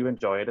hobbies you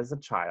enjoyed as a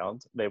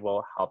child. They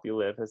will help you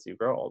live as you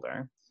grow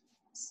older.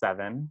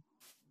 Seven,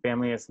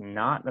 family is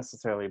not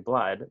necessarily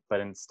blood, but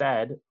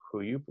instead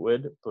who you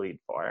would bleed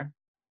for.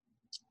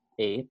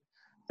 Eight,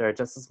 there are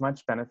just as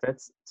much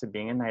benefits to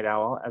being a night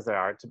owl as there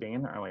are to being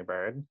an early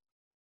bird.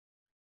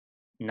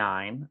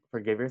 9,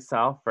 forgive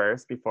yourself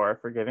first before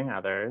forgiving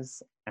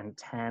others. And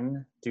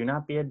 10, do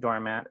not be a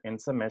doormat in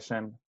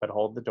submission, but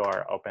hold the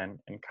door open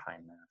in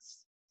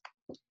kindness.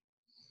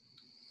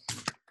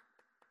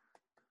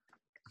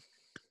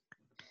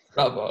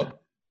 Bravo.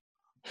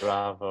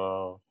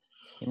 Bravo.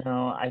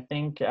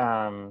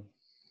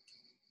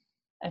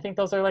 I think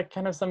those are like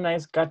kind of some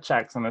nice gut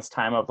checks in this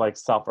time of like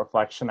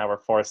self-reflection that we're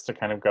forced to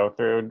kind of go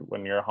through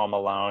when you're home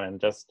alone and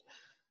just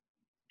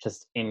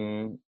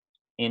in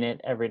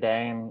it every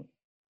day and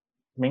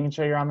making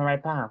sure you're on the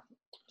right path.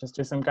 Just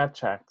do some gut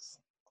checks.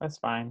 That's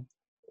fine.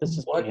 This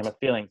just became a What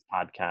feelings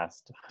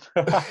podcast.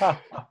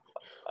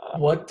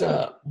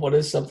 what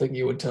is something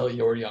you would tell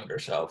your younger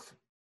self?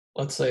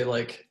 Let's say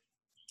like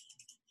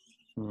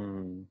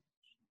Hmm.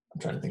 I'm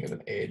trying to think of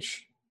an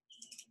age.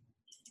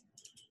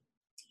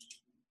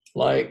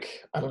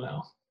 Like, I don't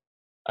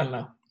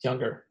know.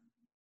 Younger.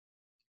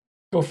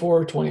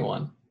 Before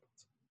 21.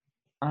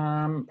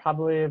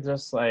 Probably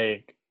just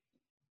like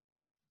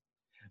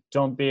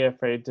don't be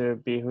afraid to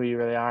be who you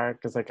really are,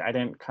 because like I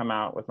didn't come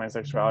out with my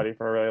sexuality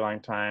for a really long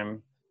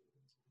time,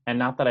 and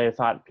not that I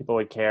thought people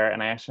would care,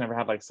 and I actually never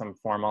had like some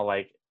formal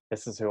like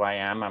this is who I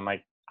am.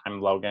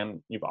 I'm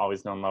Logan. You've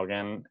always known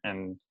Logan,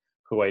 and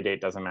who I date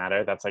doesn't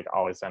matter. That's like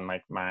always been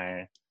like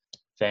my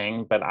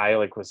thing. But I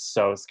like was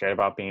so scared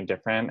about being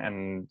different,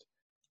 and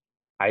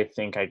I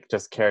think I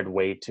just cared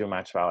way too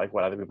much about like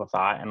what other people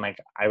thought, and like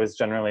I was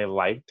generally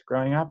liked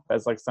growing up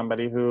as like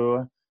somebody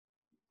who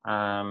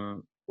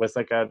was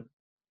like a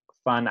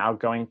fun,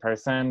 outgoing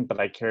person, but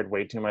I cared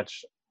way too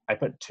much. I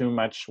put too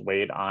much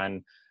weight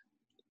on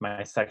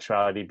my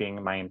sexuality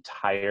being my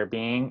entire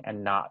being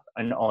and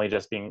only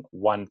just being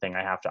one thing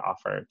I have to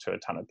offer to a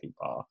ton of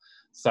people.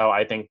 So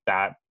I think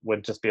that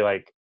would just be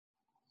like,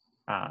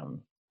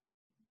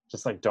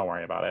 just like don't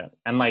worry about it.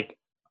 And like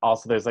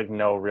also there's like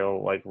no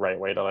real like right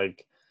way to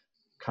like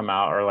come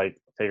out or like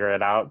figure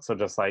it out. So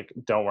just like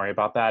don't worry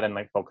about that and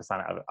like focus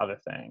on other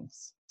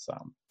things. So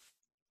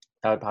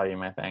that would probably be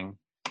my thing.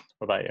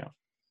 What about you?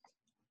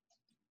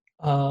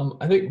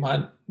 I think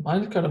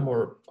mine's kind of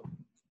more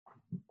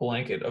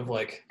blanket of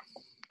like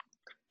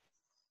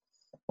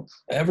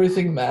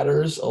everything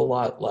matters a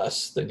lot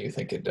less than you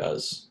think it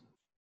does.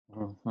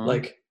 Mm-hmm.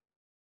 Like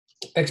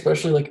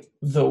especially like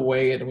the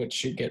way in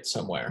which you get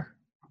somewhere.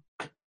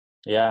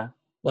 Yeah.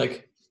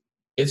 Like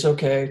it's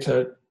okay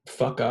to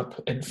fuck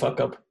up and fuck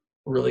up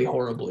really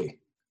horribly.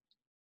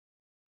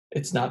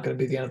 It's not going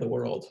to be the end of the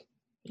world.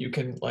 You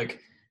can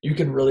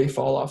really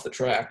fall off the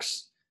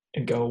tracks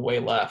and go way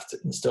left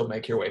and still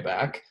make your way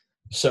back.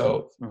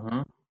 So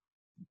Mm-hmm.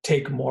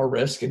 take more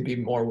risk and be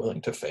more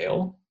willing to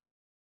fail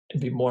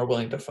and be more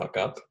willing to fuck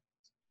up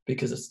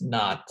because it's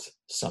not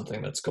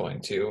something that's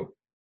going to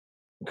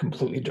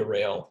completely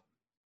derail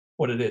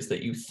what it is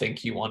that you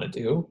think you want to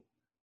do,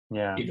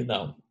 Yeah. even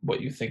though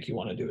what you think you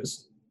want to do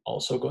is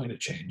also going to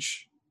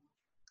change.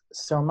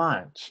 So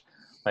much.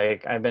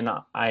 Like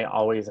I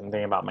always am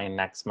thinking about my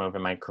next move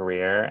in my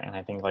career. And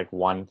I think like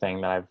one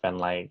thing that I've been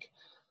like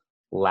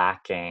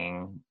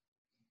lacking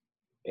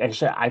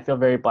actually, I feel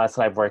very blessed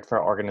that I've worked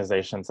for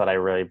organizations that I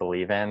really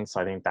believe in.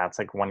 So I think that's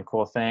like one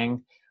cool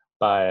thing.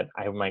 But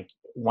I'm like,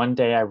 one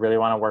day I really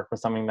want to work with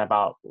something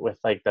with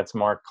like that's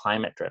more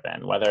climate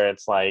driven, whether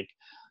it's like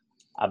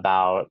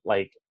about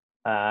like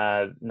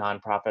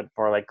nonprofit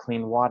for like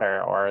clean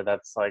water, or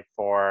that's like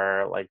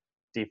for like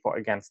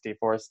against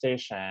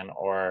deforestation,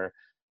 or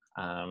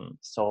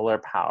solar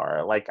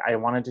power. Like I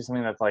want to do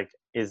something that's like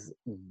is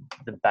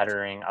the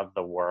bettering of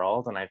the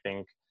world. And I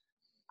think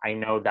I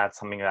know that's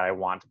something that I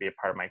want to be a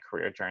part of my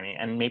career journey.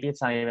 And maybe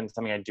it's not even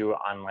something I do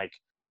on like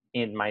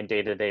in my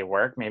day-to-day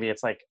work. Maybe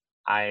it's like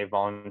I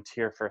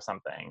volunteer for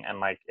something and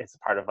like it's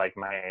part of like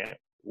my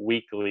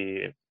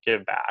weekly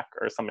give back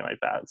or something like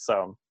that.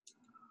 So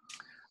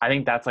I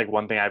think that's like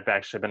one thing I've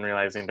actually been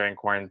realizing during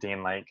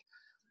quarantine, like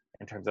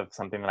in terms of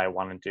something that I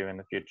want to do in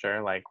the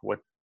future, like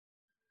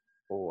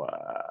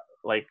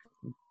like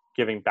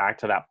giving back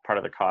to that part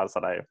of the cause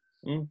that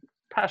I'm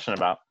passionate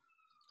about.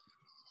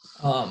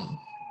 I'm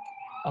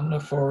gonna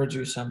forward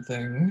you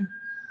something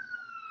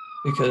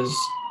because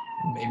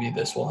maybe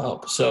this will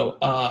help. So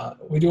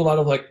we do a lot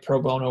of like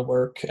pro bono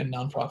work and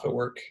nonprofit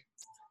work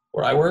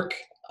where I work.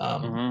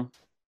 Mm-hmm.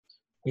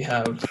 We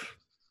have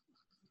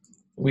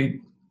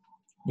we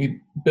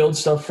build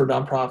stuff for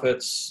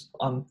nonprofits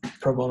on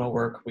pro bono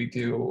work. We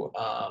do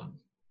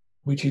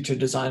we teach a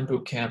design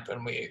boot camp,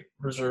 and we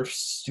reserve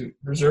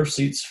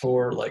seats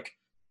for like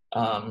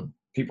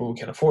people who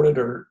can afford it,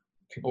 or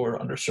people who are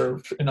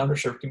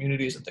underserved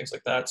communities and things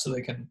like that, so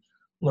they can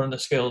learn the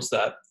skills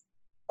that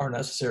are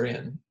necessary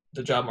in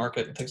the job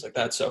market and things like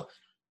that. So,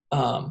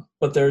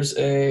 but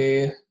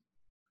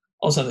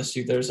I'll send this to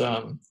you. There's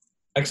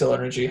Xcel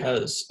Energy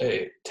has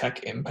a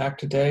tech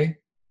impact day.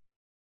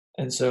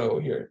 And so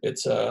here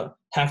it's a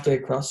half-day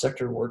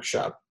cross-sector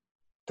workshop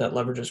that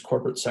leverages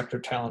corporate sector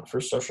talent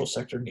for social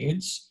sector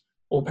needs.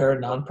 We'll pair a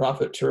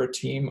nonprofit to a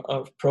team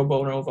of pro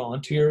bono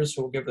volunteers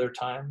who will give their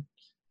time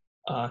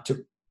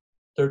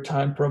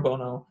pro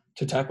bono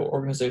to tackle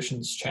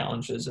organizations'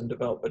 challenges and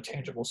develop a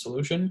tangible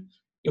solution.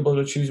 You'll be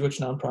able to choose which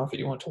nonprofit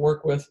you want to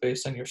work with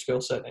based on your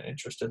skill set and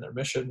interest in their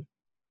mission.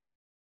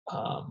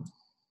 I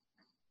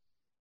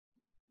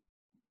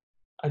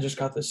just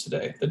got this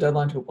today. The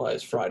deadline to apply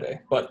is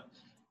Friday, but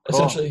Cool.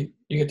 essentially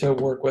you get to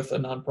work with a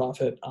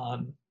nonprofit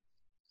on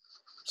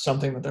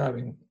something that they're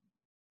having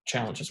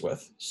challenges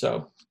with.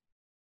 So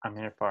I'm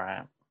here for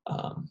it.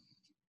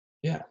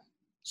 Yeah,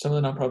 some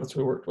of the nonprofits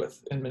we worked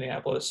with in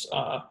Minneapolis,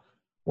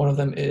 one of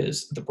them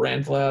is the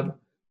Brand Lab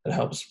that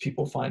helps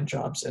people find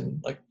jobs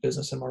in like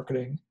business and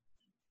marketing.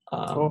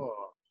 Cool.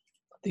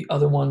 The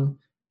other one,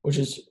 which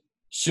is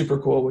super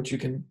cool, which you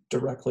can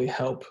directly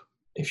help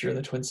if you're in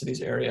the Twin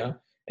Cities area.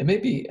 It may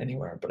be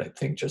anywhere, but I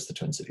think just the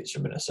Twin Cities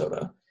or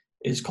Minnesota,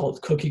 is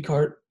called Cookie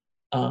Cart.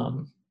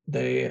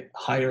 They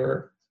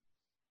hire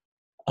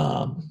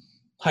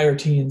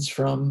teens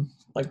from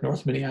like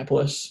North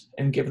Minneapolis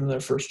and give them their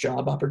first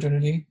job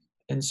opportunity.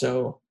 And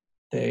so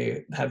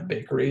they have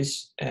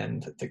bakeries,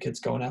 and the kids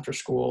go in after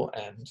school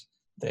and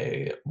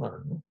they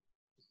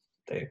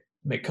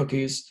make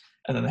cookies,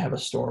 and then they have a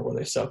store where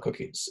they sell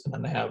cookies, and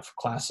then they have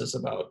classes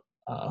about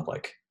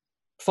like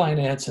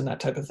finance and that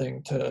type of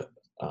thing to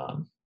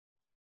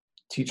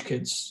teach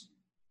kids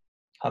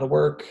how to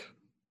work.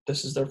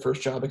 This is their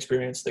first job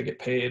experience. They get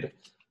paid,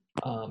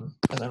 and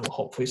then we'll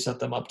hopefully set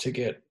them up to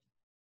get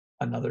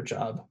another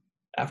job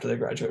after they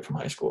graduate from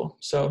high school.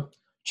 So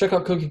check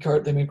out Cookie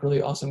Cart. They make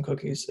really awesome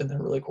cookies, and they're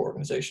a really cool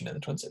organization in the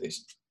Twin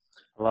Cities.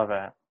 Love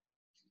it.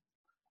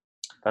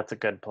 That's a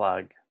good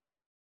plug.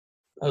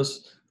 That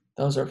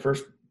was our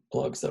first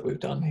plugs that we've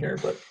done here,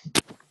 but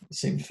it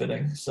seemed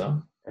fitting.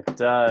 So it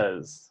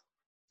does.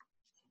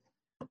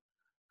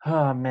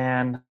 Oh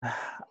man.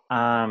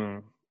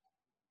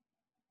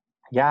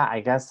 Yeah, I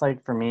guess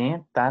like for me,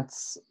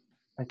 that's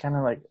I kind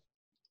of like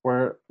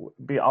we're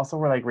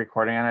like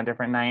recording on a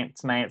different night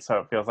tonight, so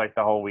it feels like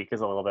the whole week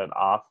is a little bit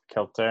off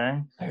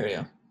kilter. I hear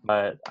you.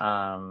 But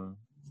I'll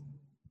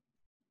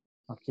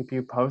keep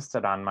you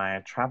posted on my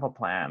travel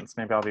plans.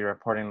 Maybe I'll be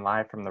reporting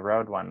live from the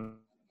road one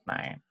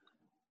night.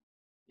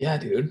 Yeah,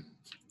 dude.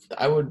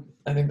 I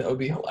think that would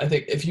be. I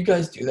think if you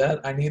guys do that,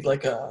 I need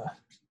like a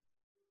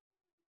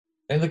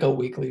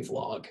weekly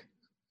vlog.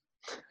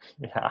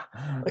 Yeah,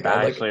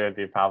 that actually would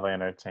be probably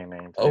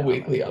entertaining. A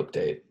weekly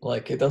update.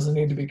 Like it doesn't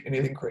need to be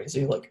anything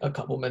crazy. Like a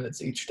couple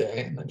minutes each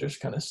day, and then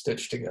just kind of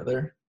stitch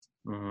together.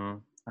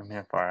 I'm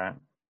here for it.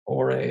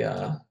 Or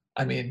an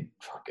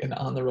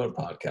on the road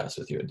podcast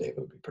with you and David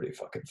would be pretty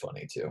fucking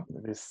funny too.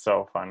 It'd be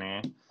so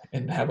funny.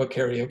 And have a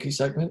karaoke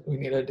segment. We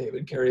need a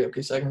David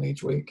karaoke segment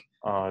each week.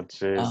 Oh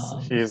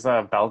jeez, he's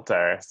a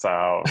belter,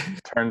 so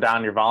turn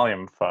down your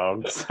volume,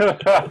 folks.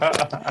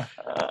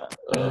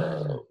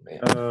 Oh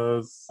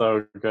man,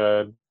 so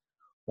good.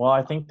 Well,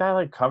 I think that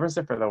like covers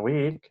it for the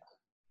week.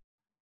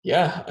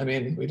 Yeah, I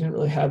mean, we didn't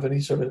really have any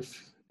sort of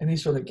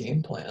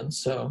game plan,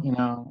 so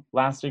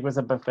last week was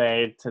a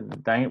buffet.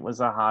 Tonight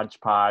was a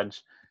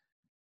hodgepodge.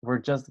 We're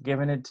just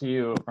giving it to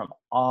you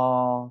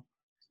from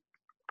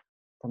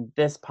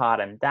this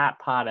pot and that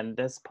pot and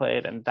this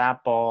plate and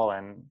that bowl,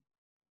 and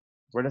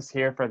We're just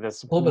here for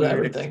this little bit of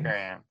weird everything.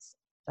 experience.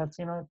 That's,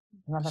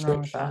 nothing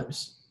wrong with that.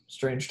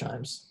 Strange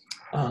times.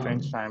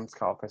 Strange times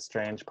call for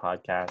strange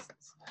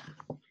podcasts.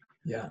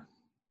 Yeah.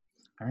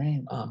 All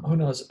right. Who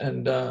knows?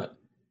 And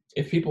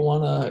if people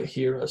want to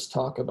hear us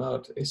talk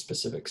about a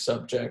specific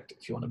subject,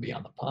 if you want to be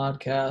on the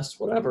podcast,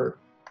 whatever,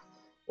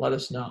 let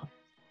us know.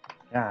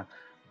 Yeah.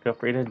 Feel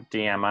free to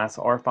DM us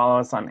or follow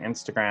us on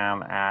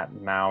Instagram at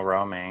Now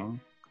Roaming.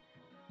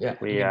 Yeah,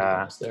 we can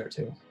DM us there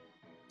too.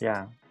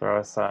 Yeah, throw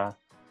us a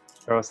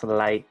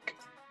like.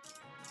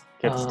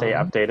 Stay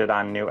updated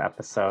on new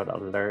episode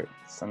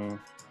alerts and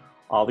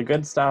all the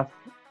good stuff.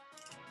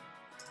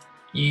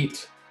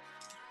 Yeet.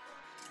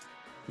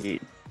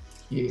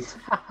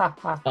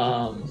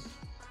 I'm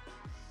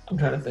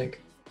trying to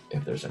think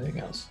if there's anything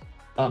else.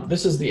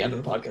 This is the end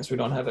of the podcast. We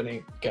don't have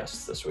any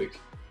guests this week,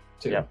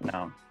 too. Yep,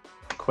 no.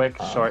 Quick,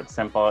 short,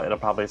 simple. It'll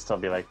probably still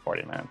be like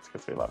 40 minutes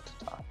because we love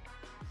to talk.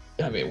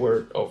 I mean,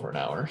 we're over an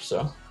hour,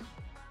 so.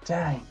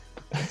 Dang.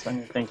 That's when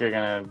you think you're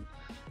going to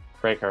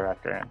break a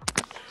record.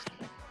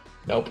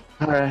 Nope.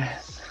 All right.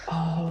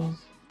 All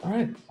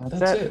right.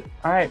 That's it.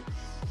 All right.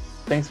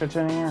 Thanks for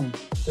tuning in.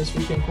 This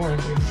Week in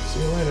Quarantine.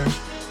 See you later.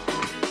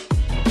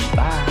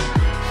 Bye.